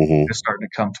around. It's starting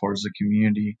to come towards the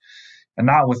community. And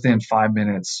not within 5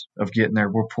 minutes of getting there,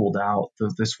 we're pulled out.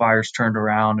 This fire's turned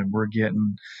around, and we're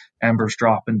getting embers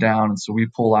dropping down. And so we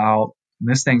pull out, and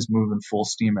this thing's moving full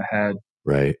steam ahead.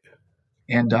 Right.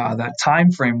 And that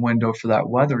time frame window for that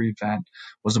weather event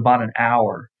was about an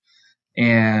hour.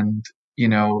 And,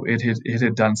 it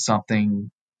had done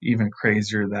something even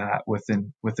crazier that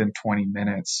within 20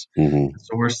 minutes. So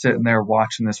we're sitting there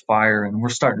watching this fire, and we're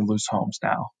starting to lose homes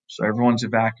now. So everyone's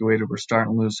evacuated. We're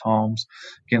starting to lose homes,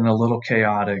 getting a little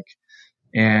chaotic,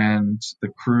 and the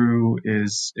crew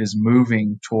is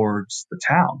moving towards the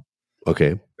town.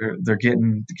 Okay. They're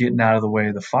getting out of the way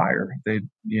of the fire. They'd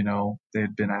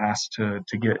been asked to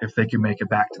get, if they could make it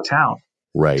back to town,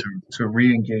 right, to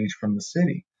re-engage from the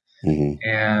city.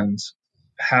 And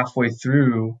halfway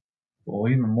through, well,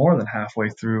 even more than halfway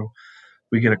through,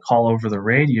 we get a call over the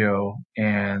radio,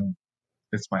 and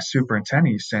it's my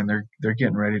superintendent. He's saying they're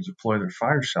getting ready to deploy their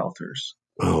fire shelters.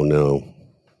 Oh no!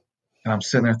 And I'm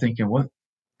sitting there thinking,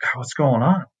 what's going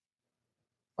on?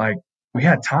 Like, we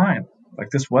had time.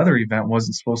 Like, this weather event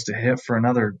wasn't supposed to hit for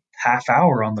another half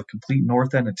hour on the complete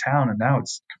north end of town, and now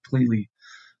it's completely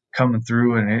coming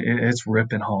through, and it's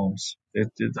ripping homes.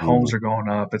 Homes are going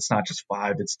up. It's not just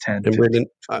 5, it's 10, And 15, Brendan,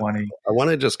 20. I want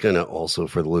to just kind of also,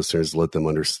 for the listeners, let them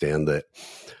understand that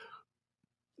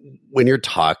when you're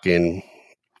talking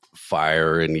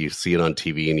fire and you see it on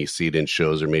TV and you see it in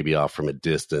shows or maybe off from a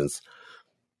distance,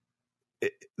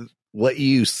 what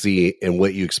you see and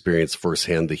what you experience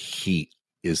firsthand, the heat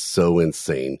is so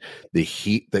insane. The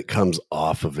heat that comes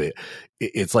off of it,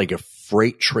 it's like a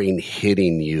freight train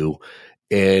hitting you.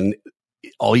 And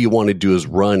all you want to do is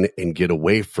run and get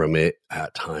away from it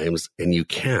at times. And you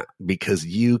can't, because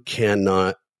you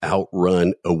cannot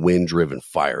outrun a wind driven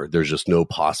fire. There's just no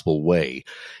possible way.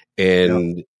 Yep.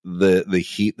 And the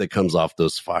heat that comes off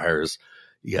those fires,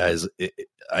 you guys,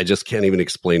 I just can't even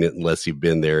explain it unless you've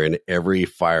been there. And every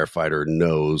firefighter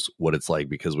knows what it's like,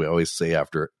 because we always say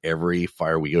after every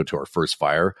fire we go to, our first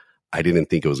fire, I didn't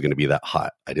think it was going to be that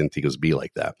hot. I didn't think it was be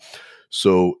like that.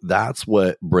 So that's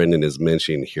what Brendan is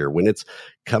mentioning here. When it's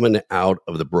coming out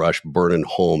of the brush, burning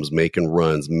homes, making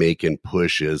runs, making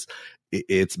pushes,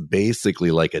 it's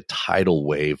basically like a tidal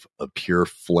wave of pure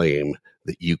flame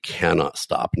that you cannot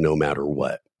stop no matter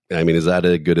what. I mean, is that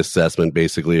a good assessment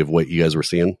basically of what you guys were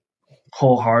seeing?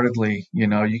 Wholeheartedly.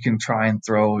 You can try and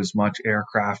throw as much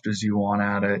aircraft as you want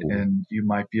at it, and you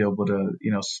might be able to,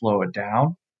 slow it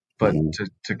down. But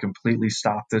to completely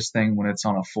stop this thing when it's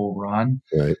on a full run,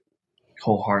 right?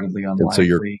 Wholeheartedly unlikely. And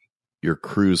so your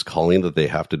crew's calling that they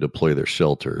have to deploy their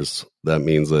shelters. That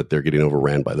means that they're getting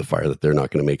overran by the fire, that they're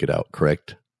not going to make it out,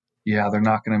 correct? Yeah, they're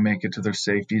not going to make it to their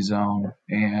safety zone,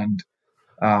 and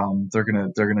they're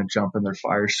gonna jump in their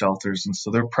fire shelters, and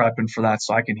so they're prepping for that.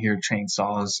 So I can hear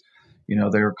chainsaws. They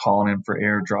were calling in for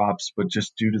airdrops, but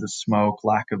just due to the smoke,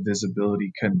 lack of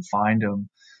visibility, couldn't find them.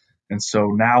 And so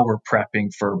now we're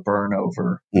prepping for burn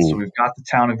over. And so we've got the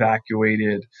town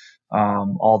evacuated.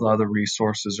 All the other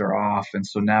resources are off. And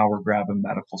so now we're grabbing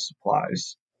medical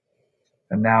supplies.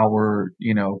 And now we're,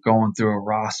 going through a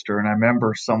roster. And I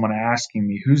remember someone asking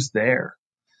me, who's there?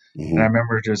 And I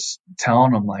remember just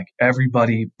telling them, like,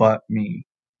 everybody but me,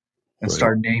 and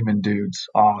start naming dudes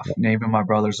off, naming my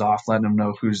brothers off, letting them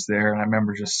know who's there. And I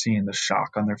remember just seeing the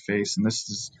shock on their face. And this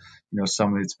is,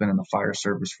 somebody that's been in the fire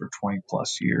service for 20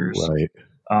 plus years. Right.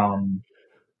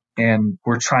 And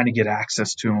we're trying to get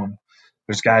access to them.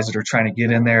 There's guys that are trying to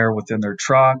get in there within their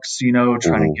trucks, trying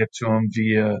to get to them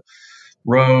via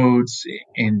roads,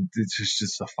 and it's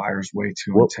just the fire's way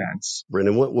too intense.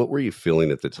 Brendan, what were you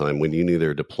feeling at the time when you knew they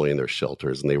were deploying their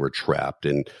shelters and they were trapped,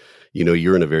 and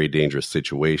you're in a very dangerous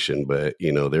situation, but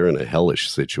they're in a hellish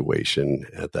situation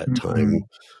at that time?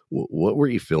 What were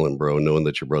you feeling, bro, knowing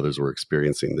that your brothers were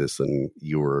experiencing this and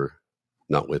you were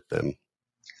not with them?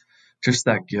 Just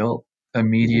that guilt,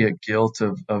 immediate guilt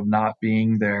of not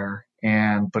being there,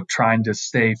 but trying to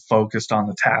stay focused on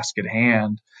the task at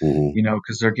hand,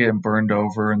 because they're getting burned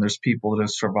over, and there's people that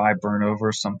have survived burn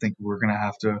over. So I'm thinking we're going to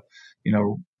have to,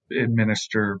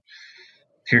 administer.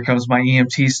 Here comes my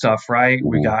EMT stuff, right?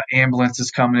 We got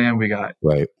ambulances coming in. We got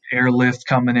airlift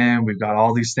coming in. We've got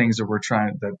all these things that we're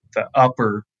trying, the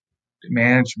upper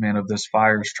management of this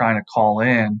fire is trying to call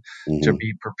in to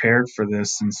be prepared for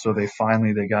this. And so they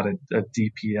got a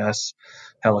DPS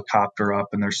helicopter up,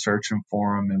 and they're searching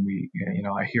for them. And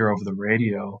I hear over the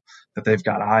radio that they've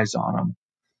got eyes on them.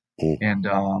 And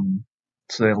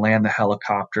so they land the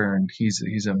helicopter, and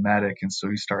he's a medic. And so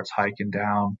he starts hiking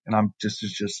down, and this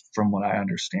is just from what I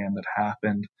understand that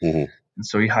happened. And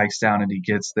so he hikes down and he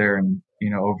gets there, and,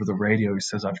 over the radio, he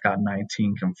says, I've got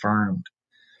 19 confirmed.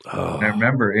 Oh. And I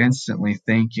remember instantly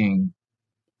thinking,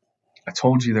 I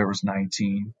told you there was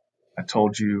 19. I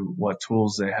told you what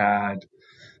tools they had.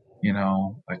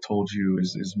 I told you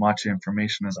as much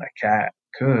information as I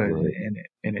could. And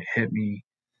it hit me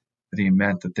that he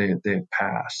meant that they had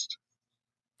passed.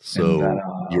 So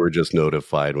you were just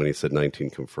notified when he said 19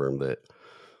 confirmed that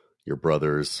your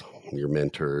brothers, your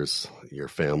mentors, your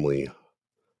family,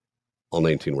 all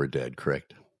 19 were dead,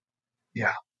 correct?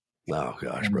 Yeah. Oh,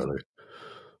 gosh, brother.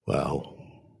 Wow.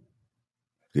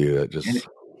 Yeah,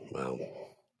 wow.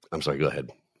 I'm sorry, go ahead.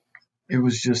 It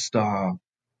was just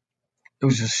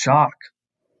shock,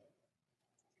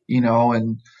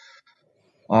 and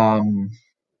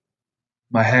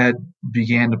my head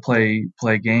began to play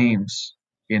games,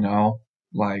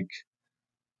 like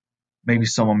maybe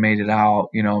someone made it out,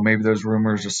 maybe there's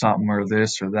rumors of something or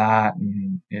this or that,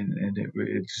 and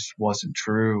it just wasn't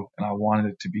true, and I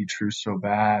wanted it to be true so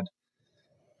bad.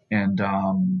 And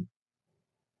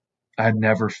I'd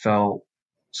never felt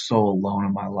so alone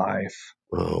in my life.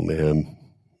 Oh, man.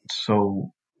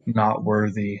 So not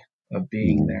worthy of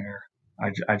being there.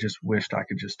 I just wished I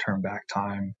could just turn back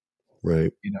time.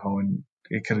 Right. And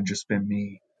it could have just been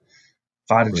me.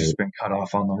 If I'd have just been cut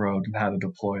off on the road and had it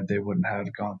deployed, they wouldn't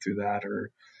have gone through that.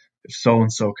 Or if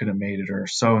so-and-so could have made it, or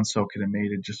so-and-so could have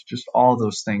made it, just all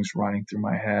those things running through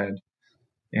my head.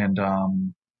 And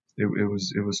it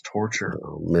was torture.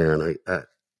 Oh, man.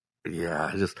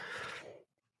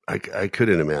 I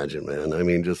couldn't imagine, man. I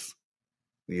mean, just,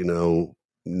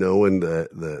 knowing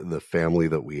the family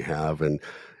that we have. And,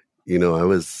 I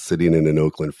was sitting in an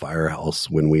Oakland firehouse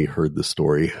when we heard the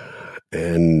story,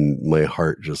 and my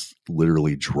heart just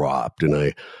literally dropped.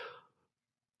 And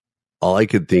all I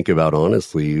could think about,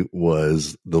 honestly,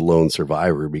 was the lone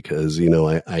survivor, because,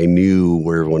 I knew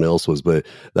where everyone else was, but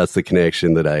that's the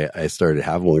connection that I started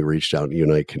having when we reached out and you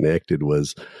and I connected. I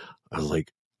was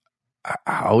like,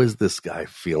 how is this guy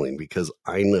feeling? Because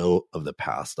I know of the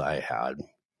past I had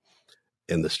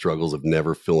and the struggles of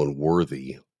never feeling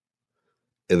worthy,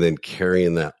 and then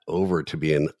carrying that over to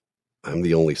being, I'm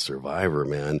the only survivor,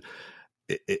 man.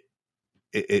 It,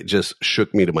 it just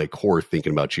shook me to my core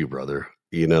thinking about you, brother.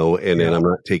 And I'm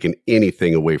not taking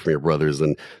anything away from your brothers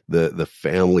and the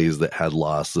families that had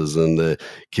losses, and the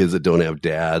kids that don't have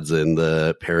dads, and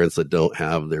the parents that don't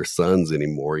have their sons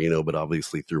anymore, but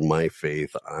obviously through my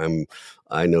faith,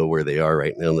 I know where they are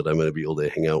right now, that I'm going to be able to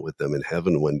hang out with them in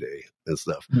heaven one day and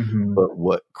stuff. Mm-hmm. But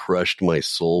what crushed my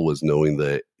soul was knowing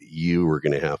that you were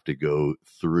going to have to go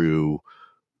through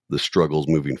the struggles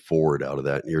moving forward out of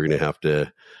that. And you're going to have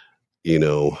to,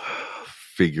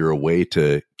 figure a way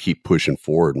to keep pushing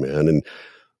forward, man. And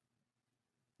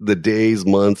the days,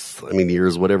 months,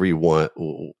 years, whatever you want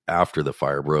after the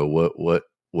fire, bro,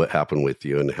 what happened with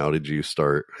you, and how did you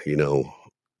start,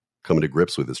 coming to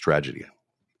grips with this tragedy?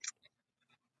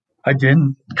 I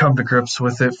didn't come to grips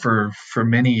with it for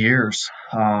many years.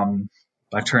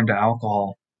 I turned to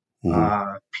alcohol.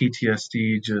 Mm-hmm.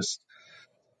 PTSD just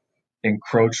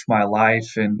encroached my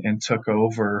life and took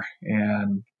over,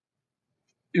 and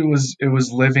it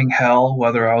was living hell,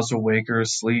 whether I was awake or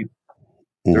asleep.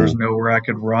 There was Mm-hmm. nowhere I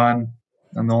could run,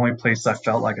 and the only place I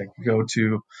felt like I could go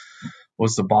to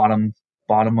was the bottom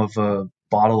of a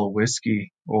bottle of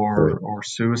whiskey Right. or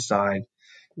suicide.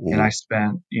 And Mm-hmm. I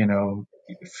spent,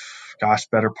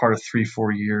 better part of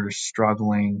 3-4 years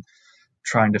struggling,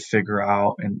 trying to figure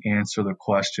out and answer the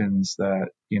questions that,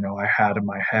 I had in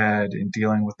my head, and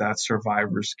dealing with that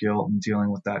survivor's guilt and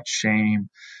dealing with that shame,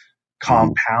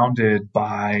 Mm-hmm. compounded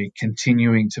by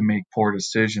continuing to make poor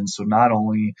decisions. So not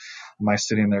only am I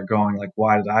sitting there going like,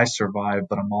 why did I survive?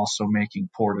 But I'm also making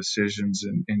poor decisions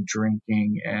and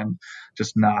drinking and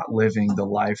just not living the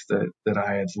life that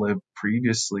I had lived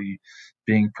previously,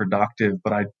 being productive.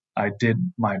 But I did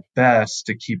my best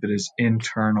to keep it as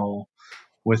internal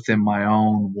within my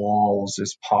own walls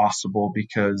as possible,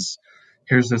 because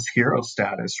here's this hero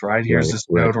status, right? Here's Right. this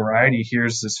Right. notoriety,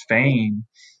 here's this fame,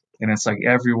 and it's like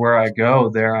everywhere I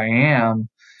go, there I am,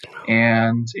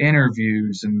 and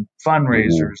interviews and Mm-hmm.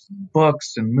 fundraisers, and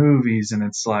books and movies, and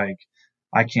it's like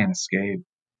I can't escape.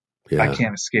 I Yeah.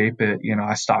 can't escape it.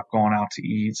 I stopped going out to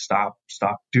eat, stopped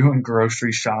doing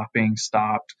grocery shopping,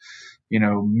 stopped,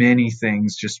 many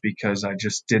things, just because I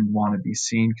just didn't want to be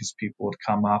seen, because people would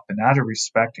come up and out of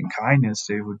respect and kindness,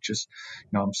 they would just,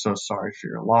 I'm so sorry for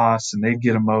your loss. And they'd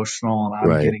get emotional, and I'm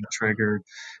Right. getting triggered.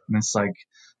 And it's like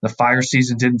the fire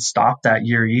season didn't stop that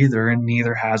year either, and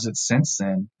neither has it since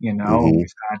then, and Mm-hmm.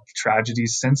 we've had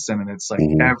tragedies since then. And it's like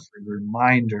Mm-hmm. every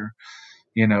reminder,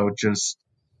 just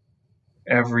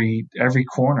every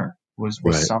corner was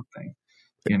Right. something,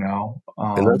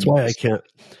 And that's why I can't.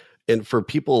 And for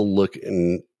people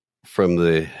looking from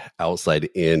the outside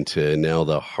into now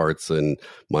the hearts and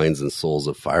minds and souls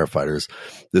of firefighters,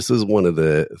 this is one of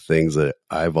the things that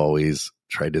I've always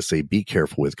tried to say, be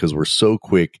careful with, because we're so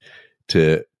quick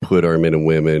to put our men and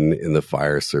women in the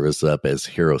fire service up as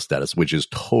hero status, which is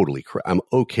totally correct. I'm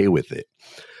okay with it.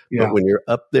 But yeah, when you're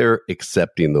up there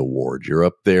accepting the award, you're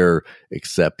up there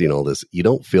accepting all this, you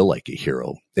don't feel like a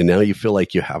hero. And now you feel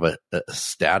like you have a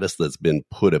status that's been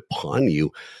put upon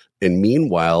you. And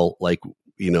meanwhile, like,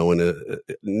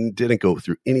 didn't go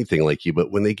through anything like you, but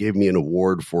when they gave me an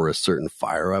award for a certain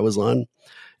fire I was on,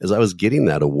 as I was getting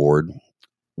that award,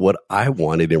 what I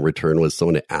wanted in return was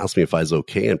someone to ask me if I was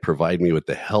okay and provide me with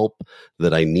the help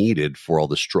that I needed for all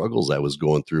the struggles I was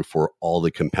going through, for all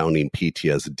the compounding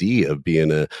PTSD of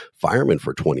being a fireman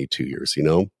for 22 years,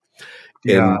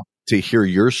 yeah, And to hear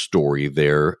your story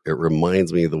there, it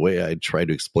reminds me, the way I try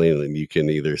to explain it, and you can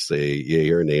either say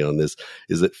yay or nay on this,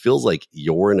 is it feels like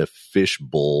you're in a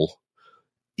fishbowl,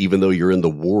 even though you're in the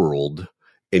world,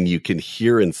 and you can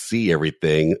hear and see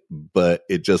everything, but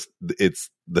it's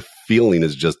the feeling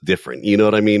is just different. You know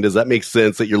what I mean? Does that make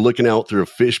sense, that you're looking out through a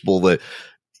fishbowl that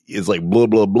is like blah,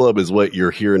 blah, blah is what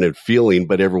you're hearing and feeling,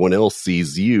 but everyone else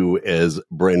sees you as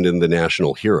Brendan, the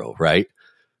national hero, right?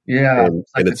 yeah.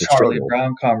 It's like And the it's a Charlie struggle.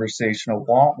 Brown conversation of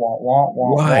wah wah wah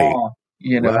wah Right. wah.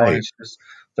 And Right. it's just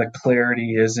the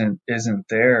clarity isn't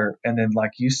there. And then,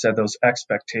 like you said, those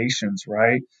expectations,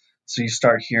 right? So you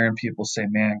start hearing people say,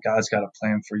 "Man, God's got a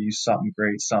plan for you, something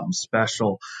great, something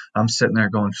special." I'm sitting there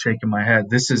going, shaking my head.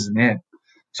 This isn't it.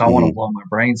 So I want to Mm-hmm. blow my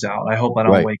brains out. I hope I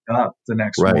don't Right. wake up the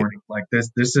next Right. morning like this.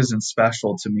 This isn't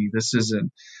special to me. This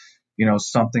isn't,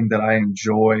 something that I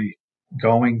enjoy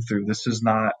going through. This is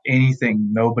not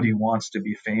anything nobody wants to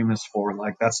be famous for.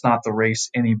 Like, that's not the race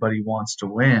anybody wants to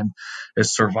win,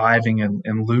 is surviving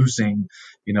and losing,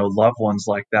 loved ones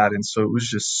like that. And so it was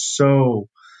just so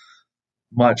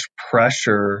much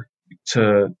pressure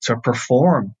to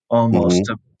perform, almost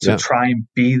Mm-hmm. to Yeah. try and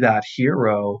be that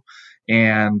hero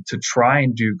and to try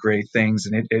and do great things.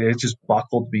 And it just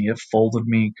buckled me. It folded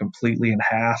me completely in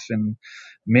half. And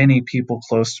many people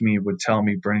close to me would tell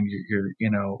me, Brennan,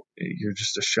 you're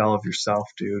just a shell of yourself,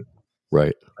 dude.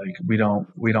 Right. Like, we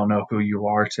don't know who you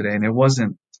are today. And it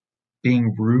wasn't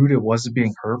being rude. It wasn't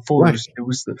being hurtful. Right. It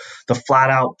was the flat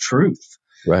out truth,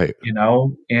 Right.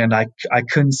 and I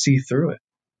couldn't see through it.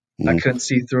 I Mm-hmm. couldn't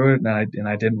see through it, and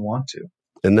I didn't want to.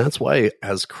 And that's why,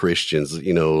 as Christians,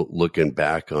 looking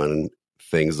back on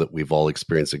things that we've all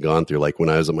experienced and gone through, like when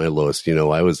I was at my lowest,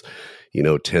 I was,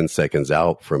 10 seconds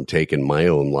out from taking my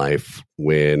own life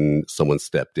when someone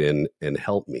stepped in and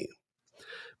helped me.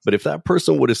 But if that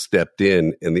person would have stepped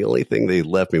in and the only thing they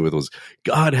left me with was,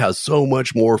 God has so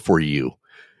much more for you.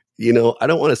 I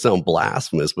don't want to sound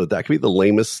blasphemous, but that could be the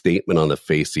lamest statement on the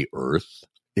face of the earth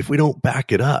if we don't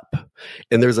back it up.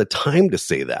 And there's a time to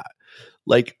say that.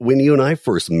 Like when you and I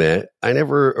first met, I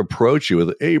never approached you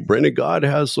with, hey, Brendan, God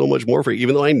has so much more for you,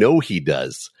 even though I know he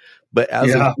does. But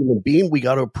as a human being, we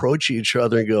got to approach each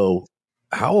other and go,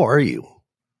 how are you?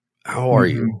 How are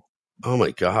you? Oh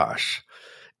my gosh.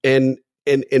 And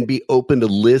be open to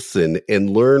listen and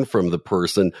learn from the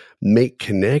person, make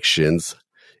connections,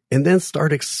 and then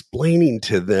start explaining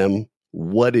to them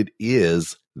what it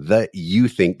is that you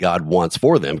think God wants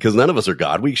for them. Because none of us are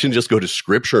God. We shouldn't just go to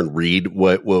scripture and read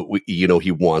what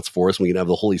he wants for us. We can have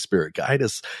the Holy Spirit guide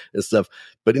us and stuff.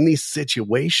 But in these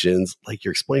situations, like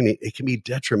you're explaining, it can be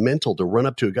detrimental to run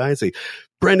up to a guy and say,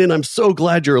 Brendan, I'm so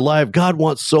glad you're alive. God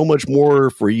wants so much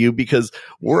more for you, because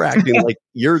we're acting like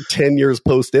you're 10 years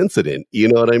post-incident. You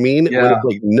know what I mean? Yeah. When it's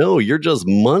like, no, you're just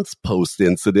months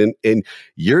post-incident, and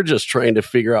you're just trying to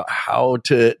figure out how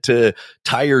to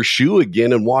tie your shoe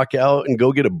again and walk out and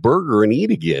go get a burger and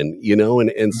eat again,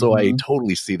 And so I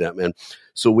totally see that, man.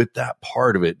 So with that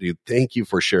part of it, dude, thank you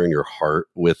for sharing your heart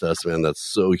with us, man. That's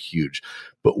so huge.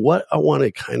 But what I want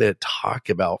to kind of talk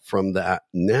about from that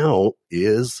now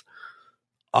is,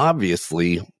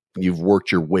 obviously, you've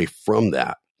worked your way from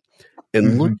that.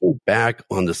 And looking back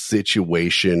on the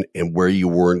situation and where you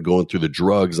weren't going through the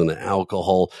drugs and the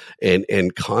alcohol and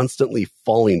constantly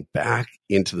falling back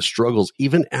into the struggles,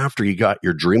 even after you got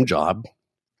your dream job,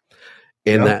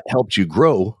 and that helped you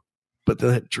grow, but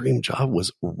that dream job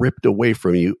was ripped away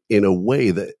from you in a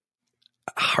way that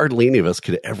hardly any of us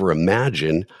could ever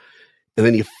imagine. And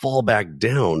then you fall back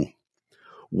down.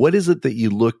 What is it that you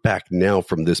look back now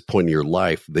from this point in your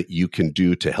life that you can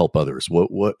do to help others?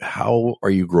 How are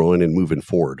you growing and moving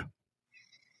forward?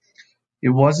 It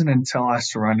wasn't until I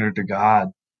surrendered to God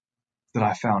that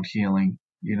I found healing,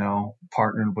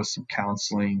 partnered with some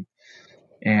counseling.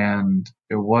 And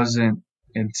it wasn't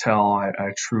until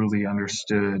I truly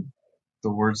understood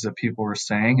the words that people were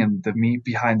saying and the meat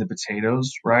behind the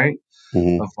potatoes, right?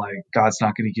 Of like, God's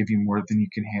not going to give you more than you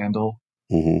can handle.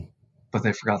 But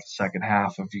they forgot the second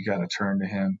half of, you got to turn to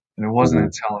him. And it wasn't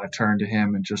until I turned to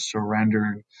him and just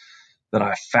surrendered that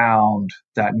I found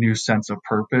that new sense of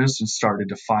purpose and started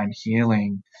to find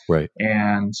healing. Right.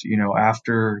 And,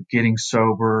 after getting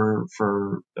sober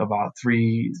for about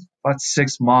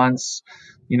 6 months,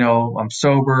 I'm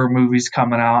sober, movies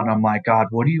coming out, and I'm like, God,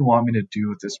 what do you want me to do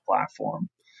with this platform?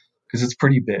 Because it's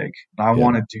pretty big. And I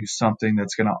want to do something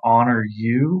that's going to honor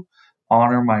you,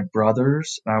 honor my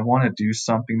brothers. And I want to do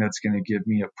something that's going to give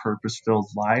me a purpose-filled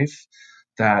life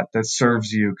that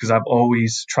serves you. Because I've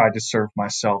always tried to serve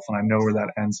myself, and I know where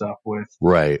that ends up with.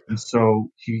 Right. And so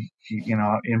he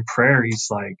in prayer, he's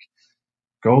like,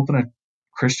 go open a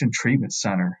Christian treatment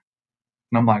center.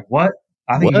 And I'm like, what?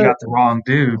 I think you got the wrong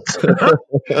dude.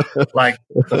 Like,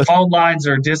 the phone lines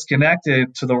are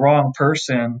disconnected to the wrong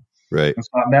person. Right. And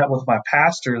so I met with my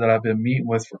pastor that I've been meeting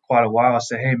with for quite a while. I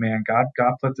said, hey, man, God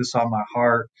put this on my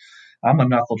heart. I'm a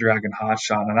knuckle dragging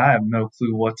hotshot, and I have no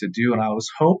clue what to do. And I was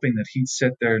hoping that he'd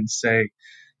sit there and say,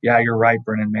 yeah, you're right,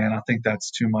 Brennan, man. I think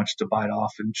that's too much to bite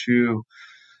off and chew.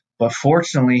 But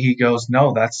fortunately, he goes,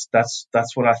 no, that's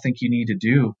what I think you need to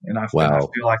do. And I feel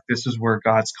like this is where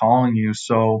God's calling you.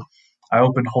 So I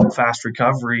opened Hold Fast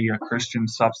Recovery, a Christian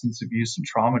substance abuse and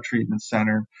trauma treatment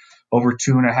center, over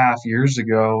 2.5 years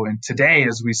ago. And today,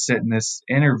 as we sit in this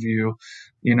interview,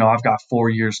 I've got 4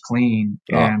 years clean.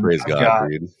 And praise God,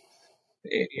 dude.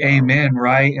 Amen,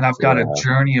 right? And I've got a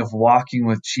journey of walking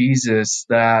with Jesus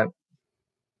that's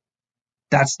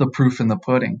the proof in the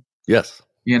pudding. Yes.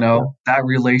 That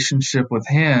relationship with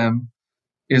him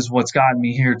is what's gotten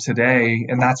me here today.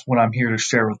 And that's what I'm here to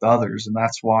share with others. And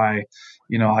that's why,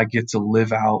 I get to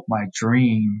live out my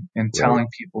dream and Right. telling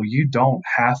people you don't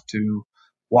have to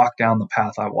walk down the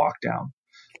path I walk down.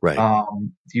 Right.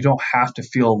 You don't have to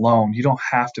feel alone. You don't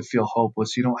have to feel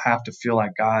hopeless. You don't have to feel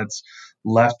like God's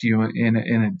left you in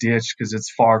a ditch, because it's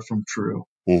far from true.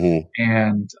 Mm-hmm.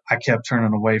 And I kept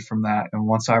turning away from that. And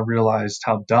once I realized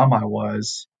how dumb I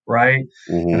was, right,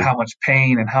 and Mm-hmm. how much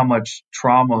pain and how much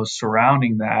trauma was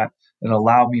surrounding that, it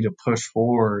allowed me to push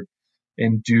forward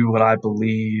and do what I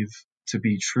believe to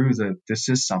be true, that this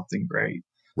is something great.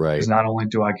 Right. Because not only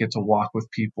do I get to walk with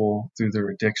people through their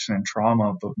addiction and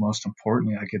trauma, but most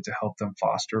importantly, I get to help them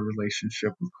foster a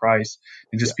relationship with Christ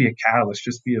and Yeah. just be a catalyst,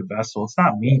 just be a vessel. It's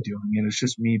not me doing it. It's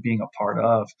just me being a part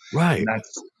of. Right. And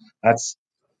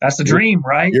that's the dream,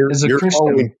 right? As a You're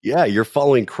Christian. you're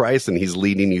following Christ, and he's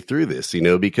leading you through this,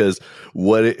 because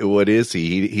what is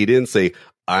he? He didn't say,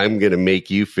 I'm going to make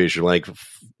you fish. I'm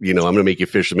going to make you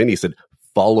fishermen. He said,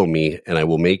 follow me and I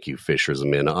will make you fishers of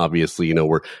men. Obviously,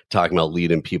 we're talking about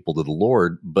leading people to the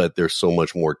Lord, but there's so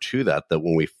much more to that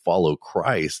when we follow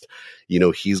Christ,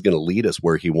 he's going to lead us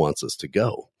where he wants us to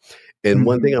go. And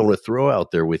one thing I want to throw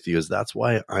out there with you is that's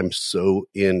why I'm so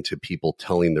into people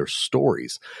telling their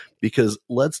stories, because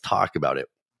let's talk about it.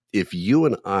 If you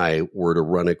and I were to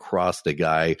run across a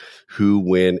guy who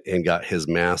went and got his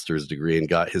master's degree and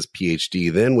got his PhD,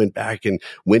 then went back and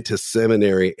went to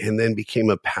seminary and then became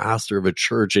a pastor of a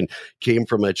church and came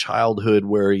from a childhood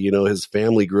where, his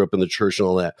family grew up in the church and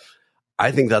all that,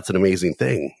 I think that's an amazing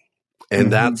thing.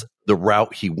 And that's the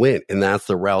route he went. And that's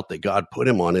the route that God put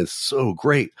him on. It's so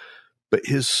great. But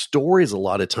his stories a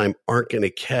lot of time aren't going to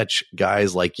catch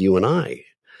guys like you and I.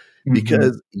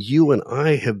 Because you and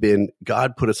I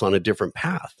God put us on a different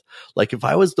path. Like if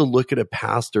I was to look at a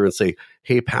pastor and say,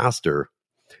 hey, pastor,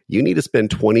 you need to spend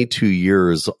 22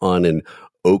 years on an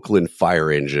Oakland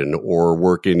fire engine or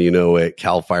working, at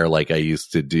Cal Fire like I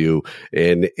used to do.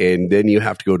 And then you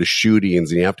have to go to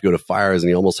shootings and you have to go to fires and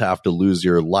you almost have to lose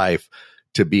your life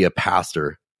to be a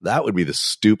pastor. That would be the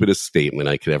stupidest statement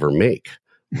I could ever make.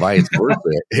 Vice versa.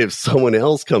 If someone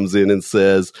else comes in and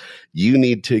says, you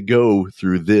need to go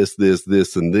through this,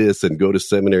 and this, and go to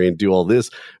seminary and do all this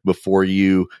before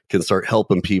you can start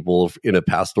helping people in a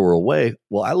pastoral way.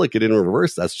 Well, I look at it in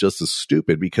reverse. That's just as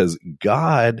stupid, because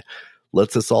God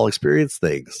lets us all experience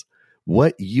things.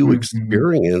 What you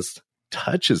experienced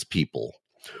touches people.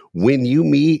 When you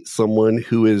meet someone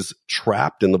who is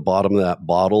trapped in the bottom of that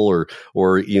bottle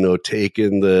or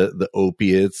taking the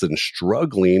opiates and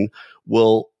struggling,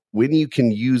 well, when you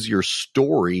can use your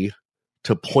story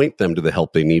to point them to the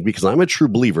help they need, because I'm a true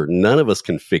believer, none of us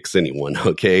can fix anyone,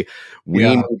 okay?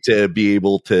 We need to be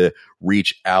able to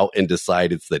reach out and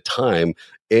decide it's the time,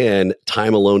 and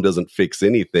time alone doesn't fix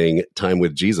anything. Time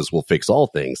with Jesus will fix all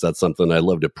things. That's something I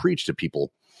love to preach to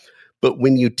people. But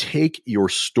when you take your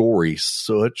story,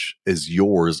 such as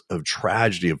yours, of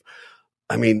tragedy,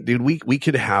 dude, we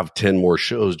could have 10 more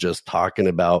shows just talking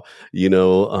about,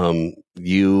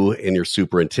 you and your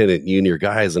superintendent, you and your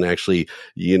guys, and actually,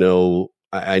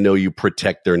 I know you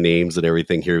protect their names and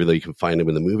everything here, even though you can find them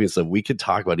in the movie and stuff. We could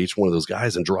talk about each one of those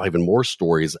guys and draw even more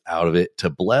stories out of it to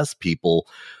bless people.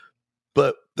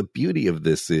 But the beauty of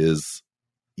this is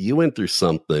you went through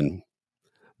something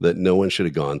that no one should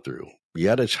have gone through. You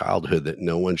had a childhood that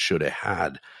no one should have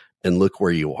had, and look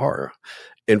where you are.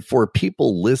 And for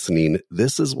people listening,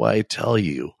 this is why I tell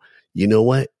you, you know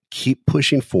what? Keep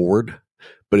pushing forward,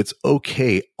 but it's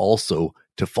okay also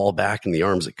to fall back in the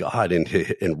arms of God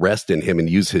and rest in him and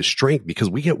use his strength, because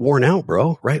we get worn out,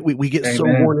 bro, right? We get so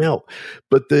worn out.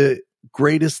 But the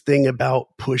greatest thing about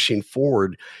pushing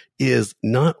forward is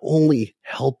not only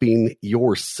helping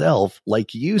yourself,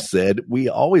 like you said, we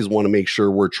always want to make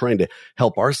sure we're trying to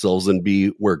help ourselves and be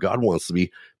where God wants to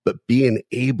be, but being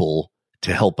able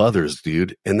to help others,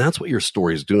 dude. And that's what your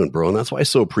story is doing, bro. And that's why I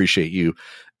so appreciate you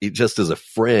just as a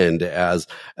friend, as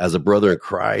a brother in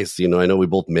Christ. I know we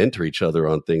both mentor each other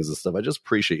on things and stuff. I just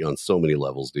appreciate you on so many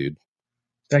levels, dude.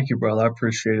 Thank you, brother. I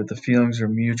appreciate it. The feelings are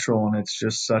mutual, and it's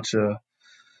just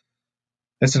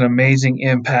it's an amazing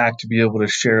impact to be able to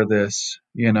share this,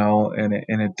 and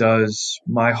it does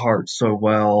my heart so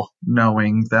well,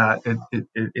 knowing that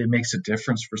it makes a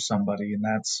difference for somebody. And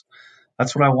that's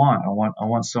what I want. I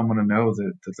want someone to know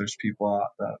that there's people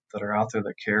that are out there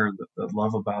that care, that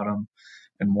love about them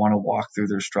and want to walk through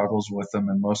their struggles with them.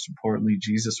 And most importantly,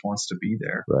 Jesus wants to be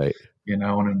there, right?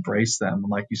 And embrace them. And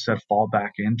like you said, fall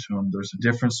back into them. There's a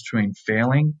difference between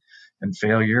failing and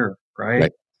failure,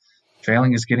 right?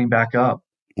 Failing is getting back up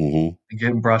and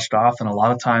getting brushed off. And a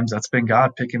lot of times that's been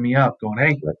God picking me up, going,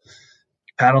 hey,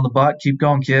 pat on the butt, keep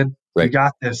going, kid. You Right.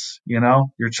 got this, you're a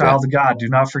Yeah. child of God. Do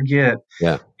not forget.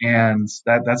 Yeah. And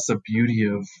that's the beauty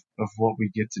of what we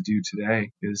get to do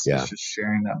today is Yeah. just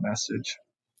sharing that message.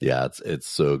 Yeah. It's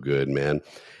so good, man.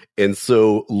 And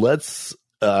so let's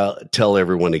tell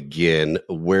everyone again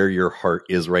where your heart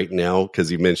is right now,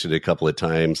 because you mentioned it a couple of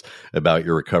times about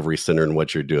your recovery center and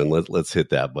what you're doing. Let's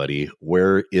hit that, buddy.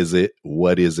 Where is it?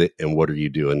 What is it? And what are you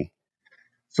doing?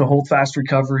 So Hold Fast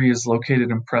Recovery is located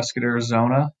in Prescott,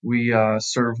 Arizona. We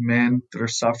serve men that are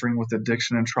suffering with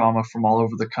addiction and trauma from all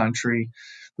over the country.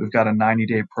 We've got a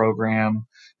 90-day program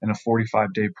and a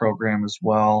 45-day program as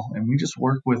well. And we just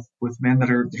work with men that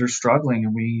are struggling,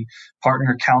 and we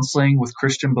partner counseling with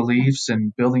Christian beliefs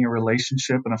and building a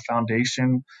relationship and a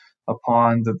foundation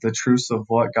upon the truths of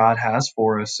what God has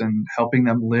for us, and helping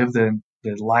them live the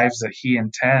lives that He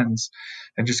intends,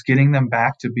 and just getting them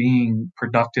back to being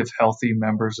productive, healthy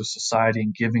members of society,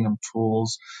 and giving them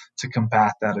tools to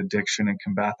combat that addiction and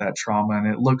combat that trauma. And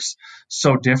it looks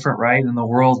so different, right? In the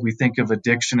world, we think of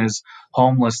addiction as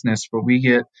homelessness, but we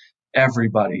get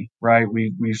everybody, right?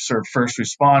 We serve first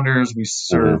responders, we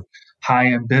serve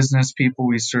high-end business people,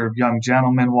 we serve young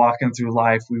gentlemen walking through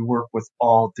life. We work with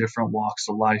all different walks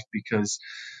of life, because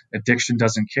addiction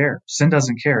doesn't care. Sin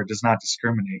doesn't care. It does not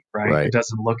discriminate, right? Right. It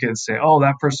doesn't look at it and say, oh,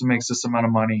 that person makes this amount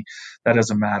of money. That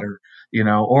doesn't matter,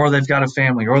 or they've got a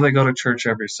family, or they go to church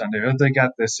every Sunday, or they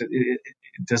got this. It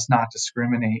does not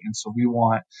discriminate. And so we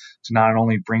want to not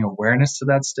only bring awareness to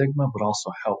that stigma, but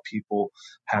also help people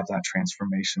have that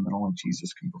transformation that only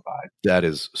Jesus can provide. That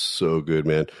is so good,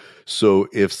 man. So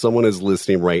if someone is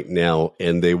listening right now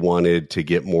and they wanted to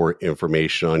get more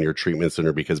information on your treatment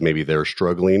center because maybe they're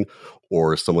struggling,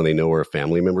 or someone they know or a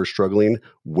family member struggling,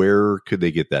 where could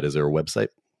they get that? Is there a website?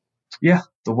 Yeah,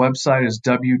 the website is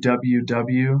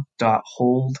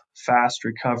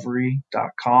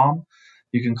www.holdfastrecovery.com.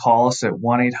 You can call us at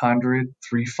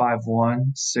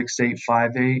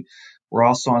 1-800-351-6858. We're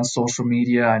also on social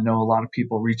media. I know a lot of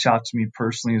people reach out to me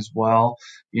personally as well,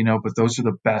 but those are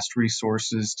the best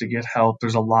resources to get help.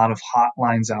 There's a lot of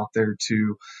hotlines out there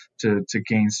to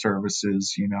gain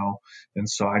services, and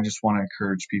so I just want to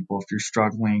encourage people, if you're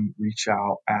struggling, reach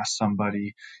out, ask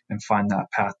somebody, and find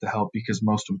that path to help, because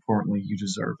most importantly, you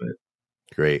deserve it.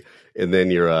 Great. And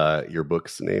then your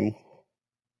book's name?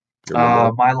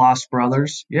 Your My Lost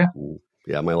Brothers. Yeah.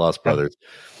 Yeah, My Lost Brothers.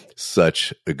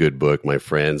 Such a good book, my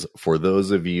friends. For those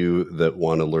of you that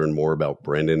want to learn more about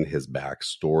Brendan, his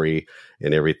backstory,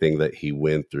 and everything that he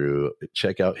went through,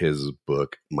 check out his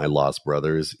book, My Lost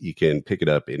Brothers. You can pick it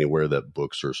up anywhere that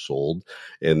books are sold.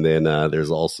 And then there's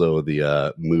also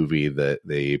the movie that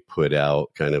they put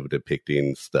out kind of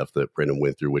depicting stuff that Brendan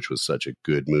went through, which was such a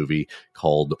good movie,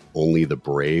 called Only the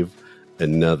Brave.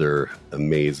 Another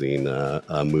amazing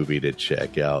movie to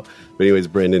check out. But anyways,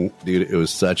 Brendan, dude, it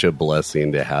was such a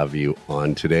blessing to have you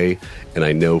on today. And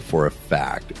I know for a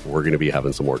fact we're going to be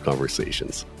having some more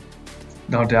conversations.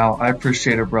 No doubt. I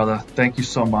appreciate it, brother. Thank you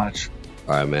so much.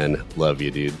 All right, man. Love you,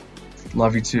 dude.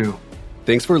 Love you too.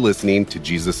 Thanks for listening to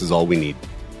Jesus is All We Need.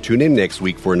 Tune in next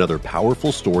week for another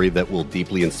powerful story that will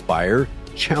deeply inspire,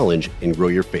 challenge, and grow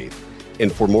your faith.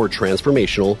 And for more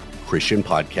transformational Christian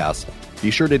podcasts, be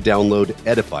sure to download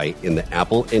Edify in the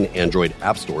Apple and Android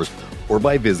app stores, or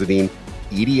by visiting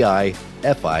edifi.app.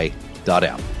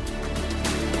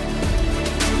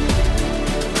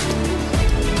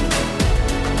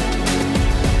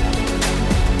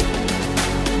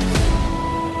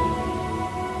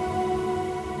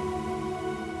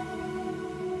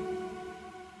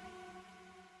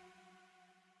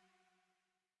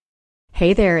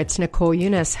 Hey there, it's Nicole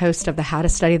Eunice, host of the How to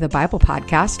Study the Bible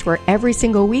podcast, where every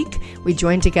single week we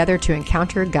join together to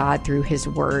encounter God through His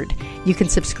Word. You can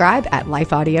subscribe at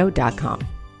lifeaudio.com.